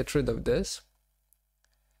want to get rid of this,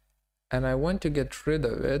 and I want to get rid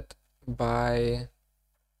of it by,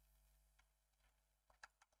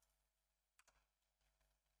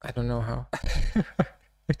 I don't know how.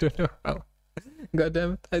 I don't know how. God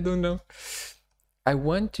damn it, I don't know. I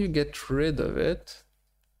want to get rid of it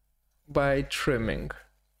by trimming.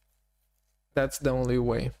 That's the only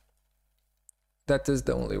way. That is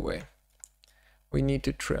the only way. We need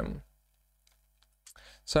to trim.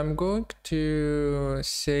 So I'm going to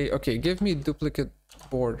say, okay, give me duplicate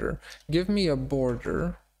border. Give me a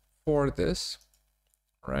border for this,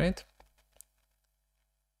 right?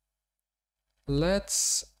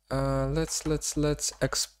 Let's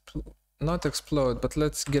not explode, but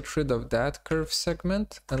let's get rid of that curve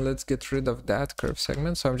segment, and let's get rid of that curve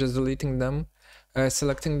segment. So I'm just deleting them,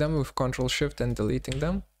 selecting them with Control Shift and deleting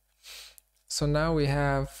them. So now we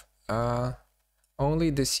have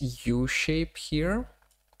only this U shape here.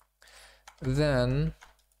 Then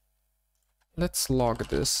let's log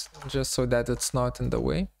this just so that it's not in the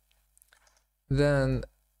way. Then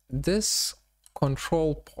this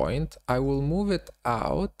control point, I will move it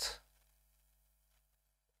out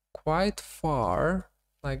quite far,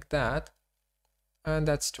 like that, and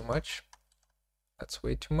that's too much. That's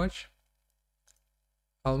way too much.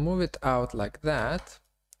 I'll move it out like that,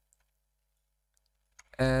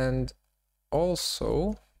 and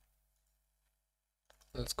also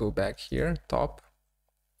let's go back here, top.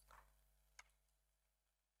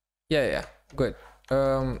 Yeah, good.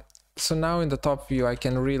 So now in the top view I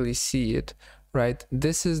can really see it, right?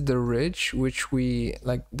 This is the ridge which we,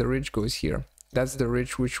 like, the ridge goes here. That's the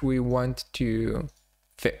ridge which we want to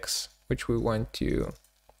fix, which we want to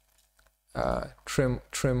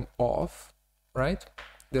trim off, right?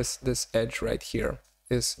 This edge right here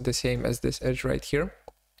is the same as this edge right here.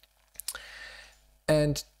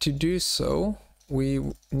 And to do so, we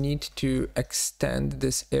need to extend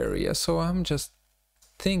this area. So I'm just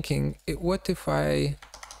thinking, what if I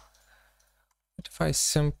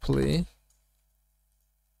simply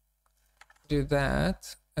do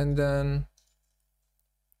that and then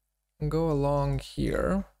go along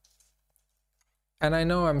here. And I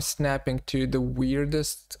know I'm snapping to the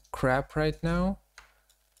weirdest crap right now.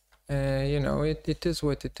 You know, it is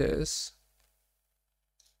what it is.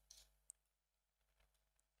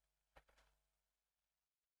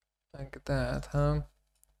 Like that, huh?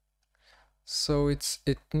 So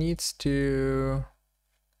it needs to...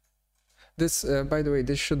 This, by the way,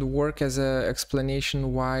 this should work as an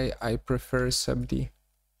explanation why I prefer SubD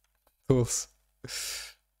tools.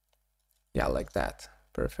 Yeah, like that.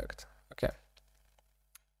 Perfect. Okay.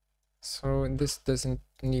 So this doesn't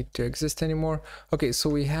need to exist anymore. Okay, so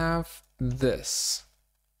we have this,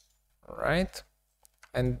 right?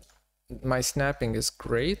 And my snapping is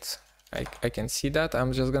great. I can see that.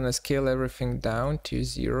 I'm just gonna scale everything down to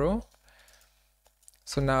 0.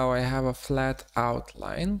 So now I have a flat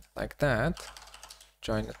outline like that.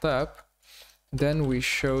 Join it up. Then we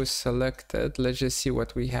show selected. Let's just see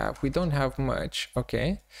what we have. We don't have much.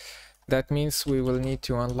 Okay. That means we will need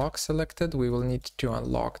to unlock selected. We will need to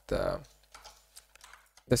unlock the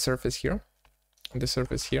surface here. The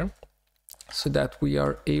surface here. So that we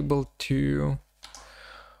are able to...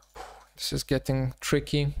 This is getting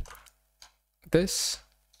tricky. This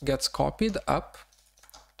gets copied up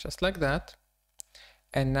just like that.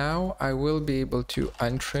 And now I will be able to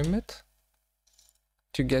untrim it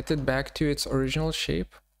to get it back to its original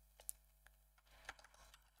shape.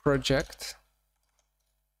 Project.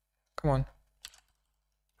 Come on.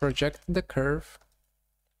 Project the curve.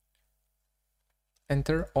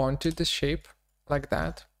 Enter onto the shape like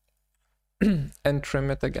that. And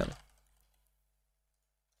trim it again.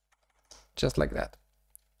 Just like that.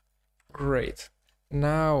 Great.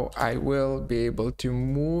 Now I will be able to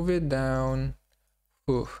move it down.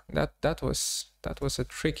 Ooh, that was a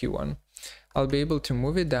tricky one. I'll be able to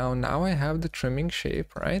move it down. Now I have the trimming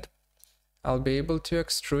shape, right? I'll be able to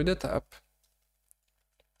extrude it up.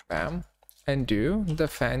 Bam. And do the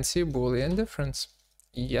fancy Boolean difference.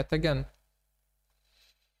 Yet again.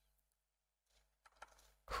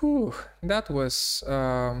 Whew, that was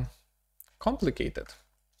complicated.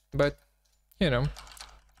 But, you know,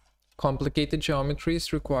 complicated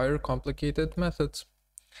geometries require complicated methods.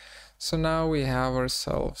 So now we have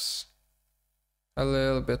ourselves a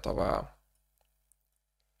little bit of a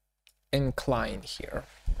incline here,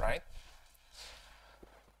 right?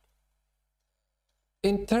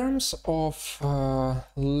 In terms of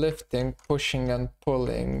lifting, pushing and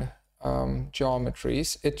pulling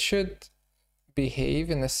geometries, it should behave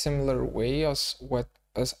in a similar way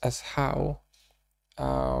as how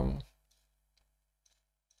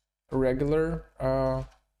regular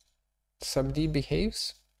SubD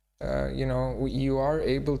behaves. You know, you are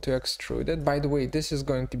able to extrude it. By the way, this is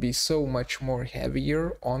going to be so much more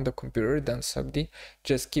heavier on the computer than SubD.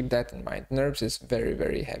 Just keep that in mind. Nurbs is very,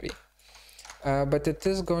 very heavy. But it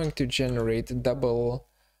is going to generate double,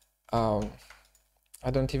 I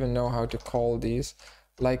don't even know how to call these.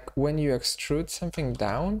 Like when you extrude something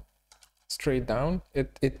down, straight down,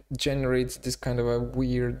 it generates this kind of a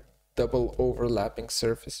weird double overlapping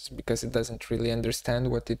surfaces because it doesn't really understand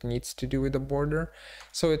what it needs to do with the border.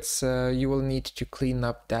 So it's you will need to clean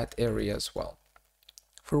up that area as well.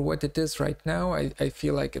 For what it is right now, I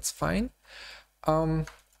feel like it's fine.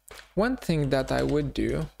 One thing that I would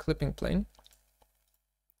do, clipping plane,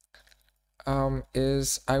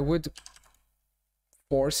 is I would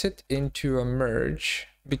force it into a merge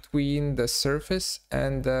between the surface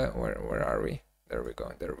and the, where are we? There we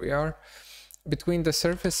go, there we are. Between the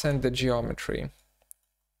surface and the geometry.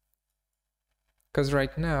 Because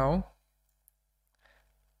right now,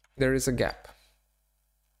 there is a gap.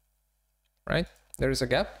 Right? There is a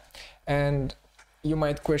gap. And you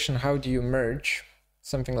might question, how do you merge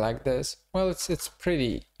something like this? Well, it's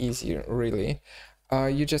pretty easy, really.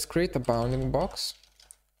 You just create a bounding box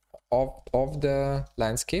of the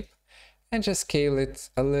landscape and just scale it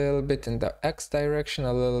a little bit in the X direction,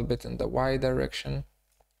 a little bit in the Y direction.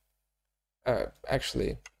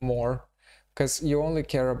 Actually more, because you only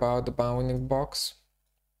care about the bounding box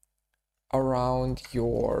around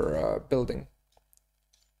your building,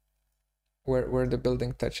 where the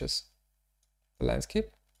building touches the landscape,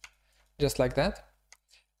 just like that.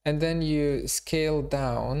 And then you scale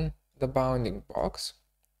down the bounding box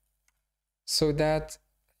so that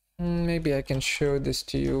maybe I can show this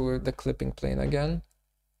to you with the clipping plane again.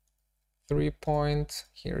 3 point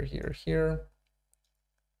here, here, here.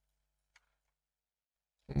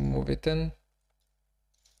 Move it in.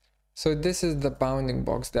 So this is the bounding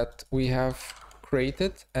box that we have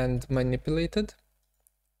created and manipulated.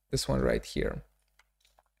 This one right here.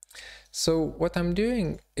 So what I'm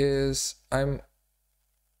doing is I'm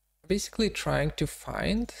basically trying to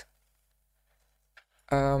find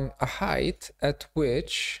a height at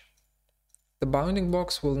which the bounding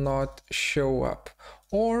box will not show up.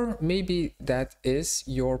 Or maybe that is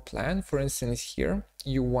your plan. For instance, here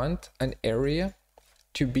you want an area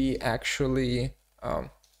to be actually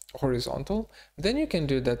horizontal, then you can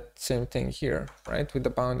do that same thing here, right, with the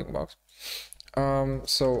bounding box.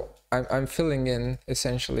 So I'm filling in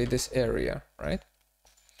essentially this area, right?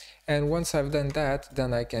 And once I've done that,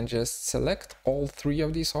 then I can just select all three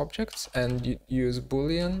of these objects and use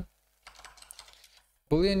Boolean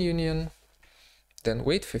union, then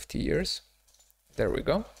wait 50 years. There we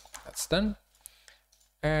go, that's done.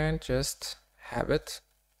 And just have it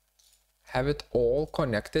all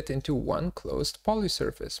connected into one closed poly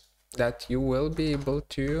surface that you will be able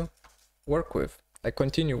to work with, like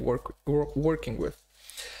continue working with.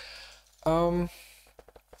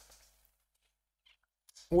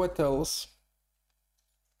 What else?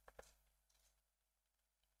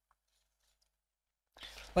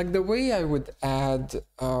 Like the way I would add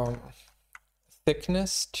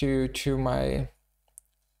thickness to my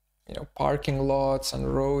parking lots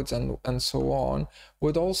and roads and so on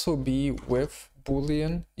would also be with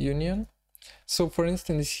Boolean union. So for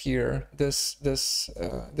instance here, this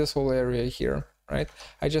whole area here, right?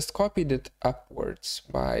 I just copied it upwards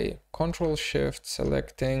by Control Shift,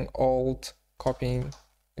 selecting Alt, copying,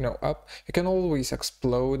 up. You can always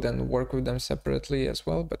explode and work with them separately as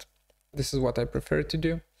well, but this is what I prefer to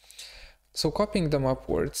do. So copying them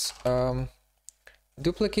upwards,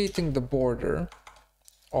 duplicating the border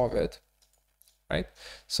of it, right?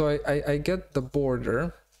 So I get the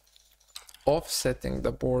border, offsetting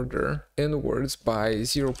the border inwards by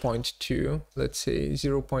 0.2, let's say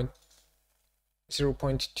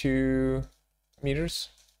 0.2 meters.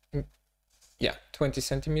 Yeah, 20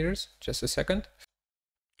 centimeters, just a second.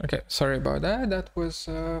 Okay, sorry about that. That was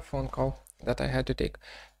a phone call that I had to take.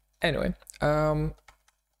 Anyway,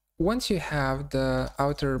 once you have the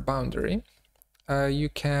outer boundary, you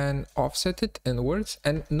can offset it inwards,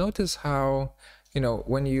 and notice how,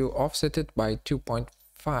 when you offset it by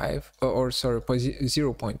 2.5 or sorry,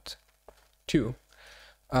 0.2,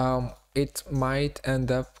 it might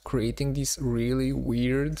end up creating these really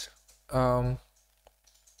weird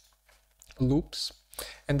loops,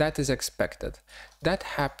 and that is expected. That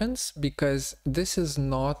happens because this is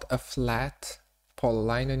not a flat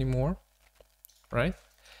polyline anymore, right?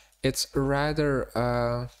 It's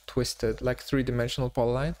rather twisted, like three-dimensional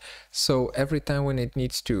polyline. So every time when it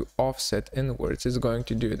needs to offset inwards, it's going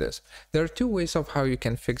to do this. There are two ways of how you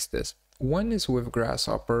can fix this. One is with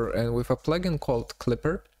Grasshopper and with a plugin called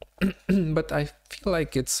Clipper, but I feel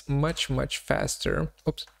like it's much faster.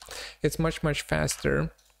 Oops, it's much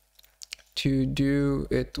faster to do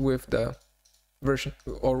it with the version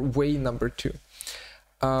or way number 2,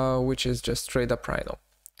 which is just straight up Rhino.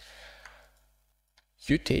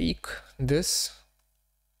 You take this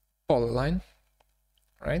polyline,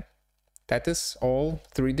 right? That is all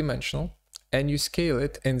three-dimensional, and you scale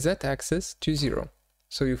it in z-axis to 0.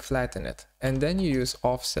 So you flatten it, and then you use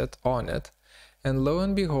offset on it. And lo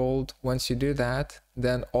and behold, once you do that,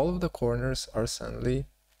 then all of the corners are suddenly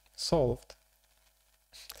solved.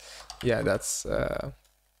 Yeah, that's,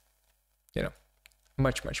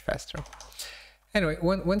 much faster. Anyway,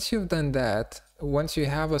 once you've done that, once you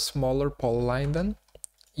have a smaller polyline, then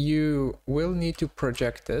you will need to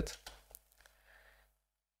project it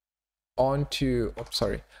onto,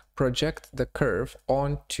 project the curve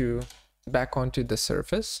back onto the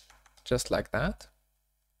surface, just like that.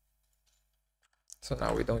 So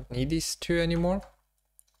now we don't need these two anymore.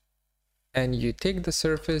 And you take the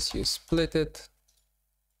surface, you split it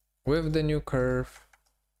with the new curve,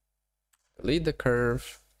 delete the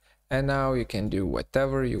curve, and now you can do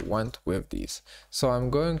whatever you want with these. So I'm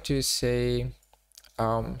going to say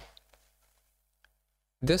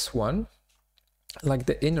this one, like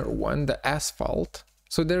the inner one, the asphalt.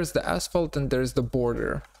 So there's the asphalt and there's the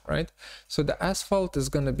border, right? So the asphalt is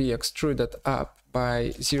going to be extruded up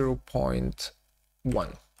by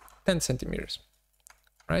 0.1, 10 centimeters,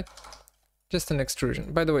 right? Just an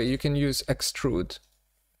extrusion. By the way, you can use extrude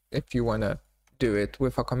if you want to do it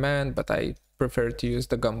with a command, but I prefer to use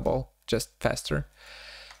the gumball, just faster.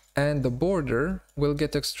 And the border will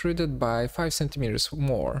get extruded by 5 centimeters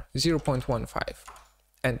more, 0.15.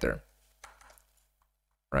 Enter.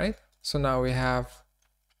 Right? So now we have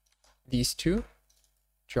these two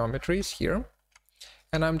geometries here.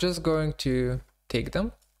 And I'm just going to take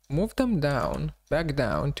them, move them down, back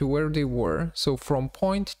down to where they were. So from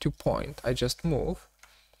point to point, I just move.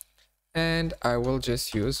 And I will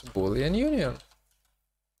just use Boolean union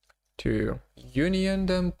to union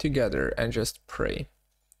them together and just pray.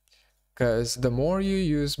 Because the more you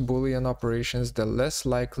use Boolean operations, the less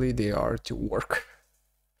likely they are to work.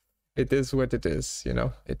 It is what it is,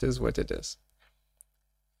 it is what it is.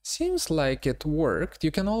 Seems like it worked.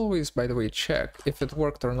 You can always, by the way, check if it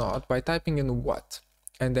worked or not by typing in what,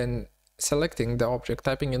 and then selecting the object,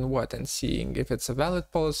 typing in what, and seeing if it's a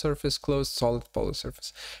valid poly surface, closed, solid poly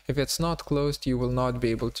surface. If it's not closed, you will not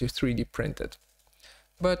be able to 3D print it.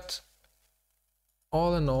 But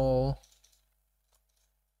all in all,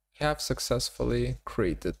 we have successfully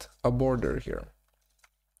created a border here.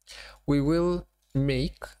 We will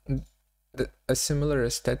make a similar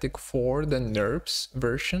aesthetic for the Nurbs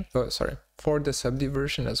version, for the SubD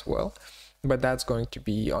version as well, but that's going to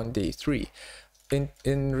be on day 3.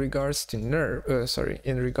 In regards to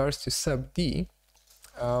SubD,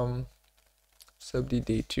 SubD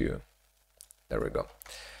day 2, there we go.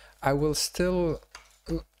 I will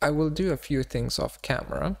do a few things off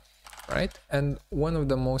camera, right? And one of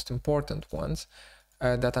the most important ones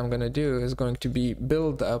that I'm gonna do is going to be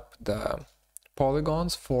build up the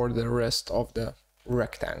polygons for the rest of the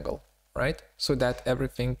rectangle, right? So that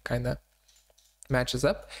everything kind of matches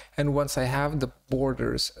up. And once I have the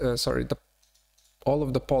borders, all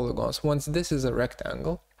of the polygons, once this is a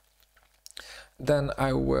rectangle, then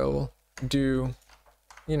I will do,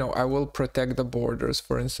 I will protect the borders,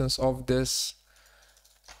 for instance, of this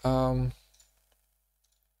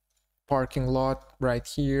parking lot right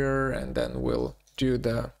here, and then we'll do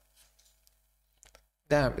the,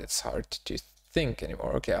 damn, it's hard to think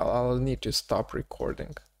anymore. Okay, I'll need to stop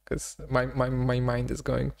recording because my mind is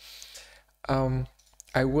going.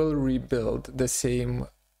 I will rebuild the same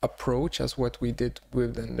approach as what we did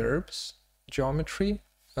with the Nurbs geometry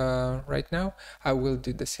right now. I will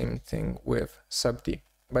do the same thing with SubD,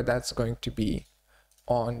 but that's going to be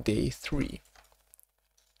on day 3.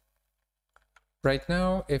 Right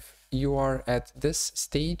now, if you are at this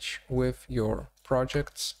stage with your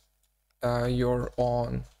projects, you're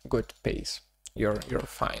on good pace. You're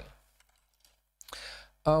fine.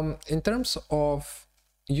 In terms of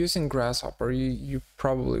using Grasshopper, you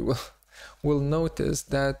probably will notice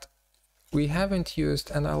that we haven't used,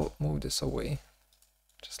 and I'll move this away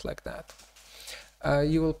just like that.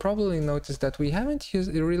 You will probably notice that we haven't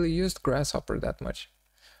really used Grasshopper that much,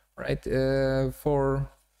 right? For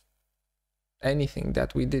anything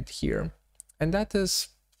that we did here, and that is,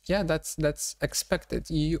 yeah, that's expected.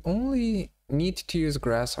 You only need to use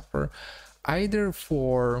Grasshopper either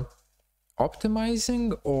for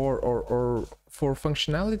optimizing or for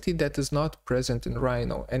functionality that is not present in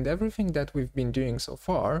Rhino. And everything that we've been doing so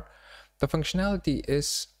far, the functionality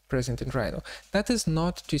is present in Rhino. That is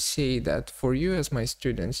not to say that for you as my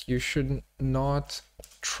students, you should not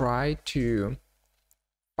try to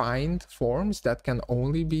find forms that can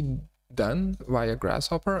only be done via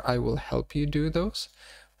Grasshopper. I will help you do those,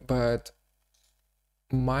 but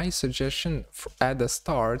my suggestion at the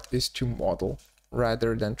start is to model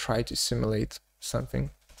rather than try to simulate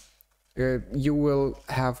something. You will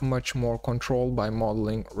have much more control by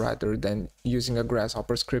modeling rather than using a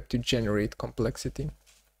Grasshopper script to generate complexity.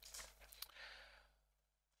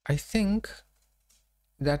 I think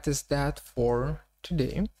that is that for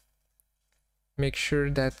today. Make sure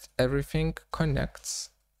that everything connects,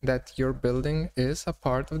 that your building is a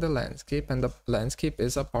part of the landscape and the landscape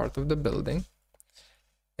is a part of the building.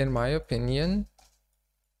 In my opinion,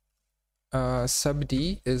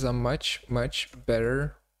 SubD is a much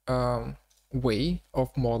better way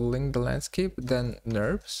of modeling the landscape than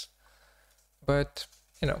Nurbs, but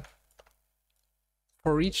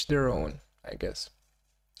for each their own, I guess.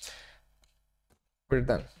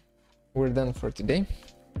 We're done for today.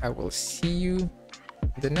 I will see you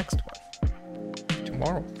the next one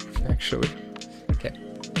tomorrow, actually. Okay,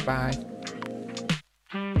 bye.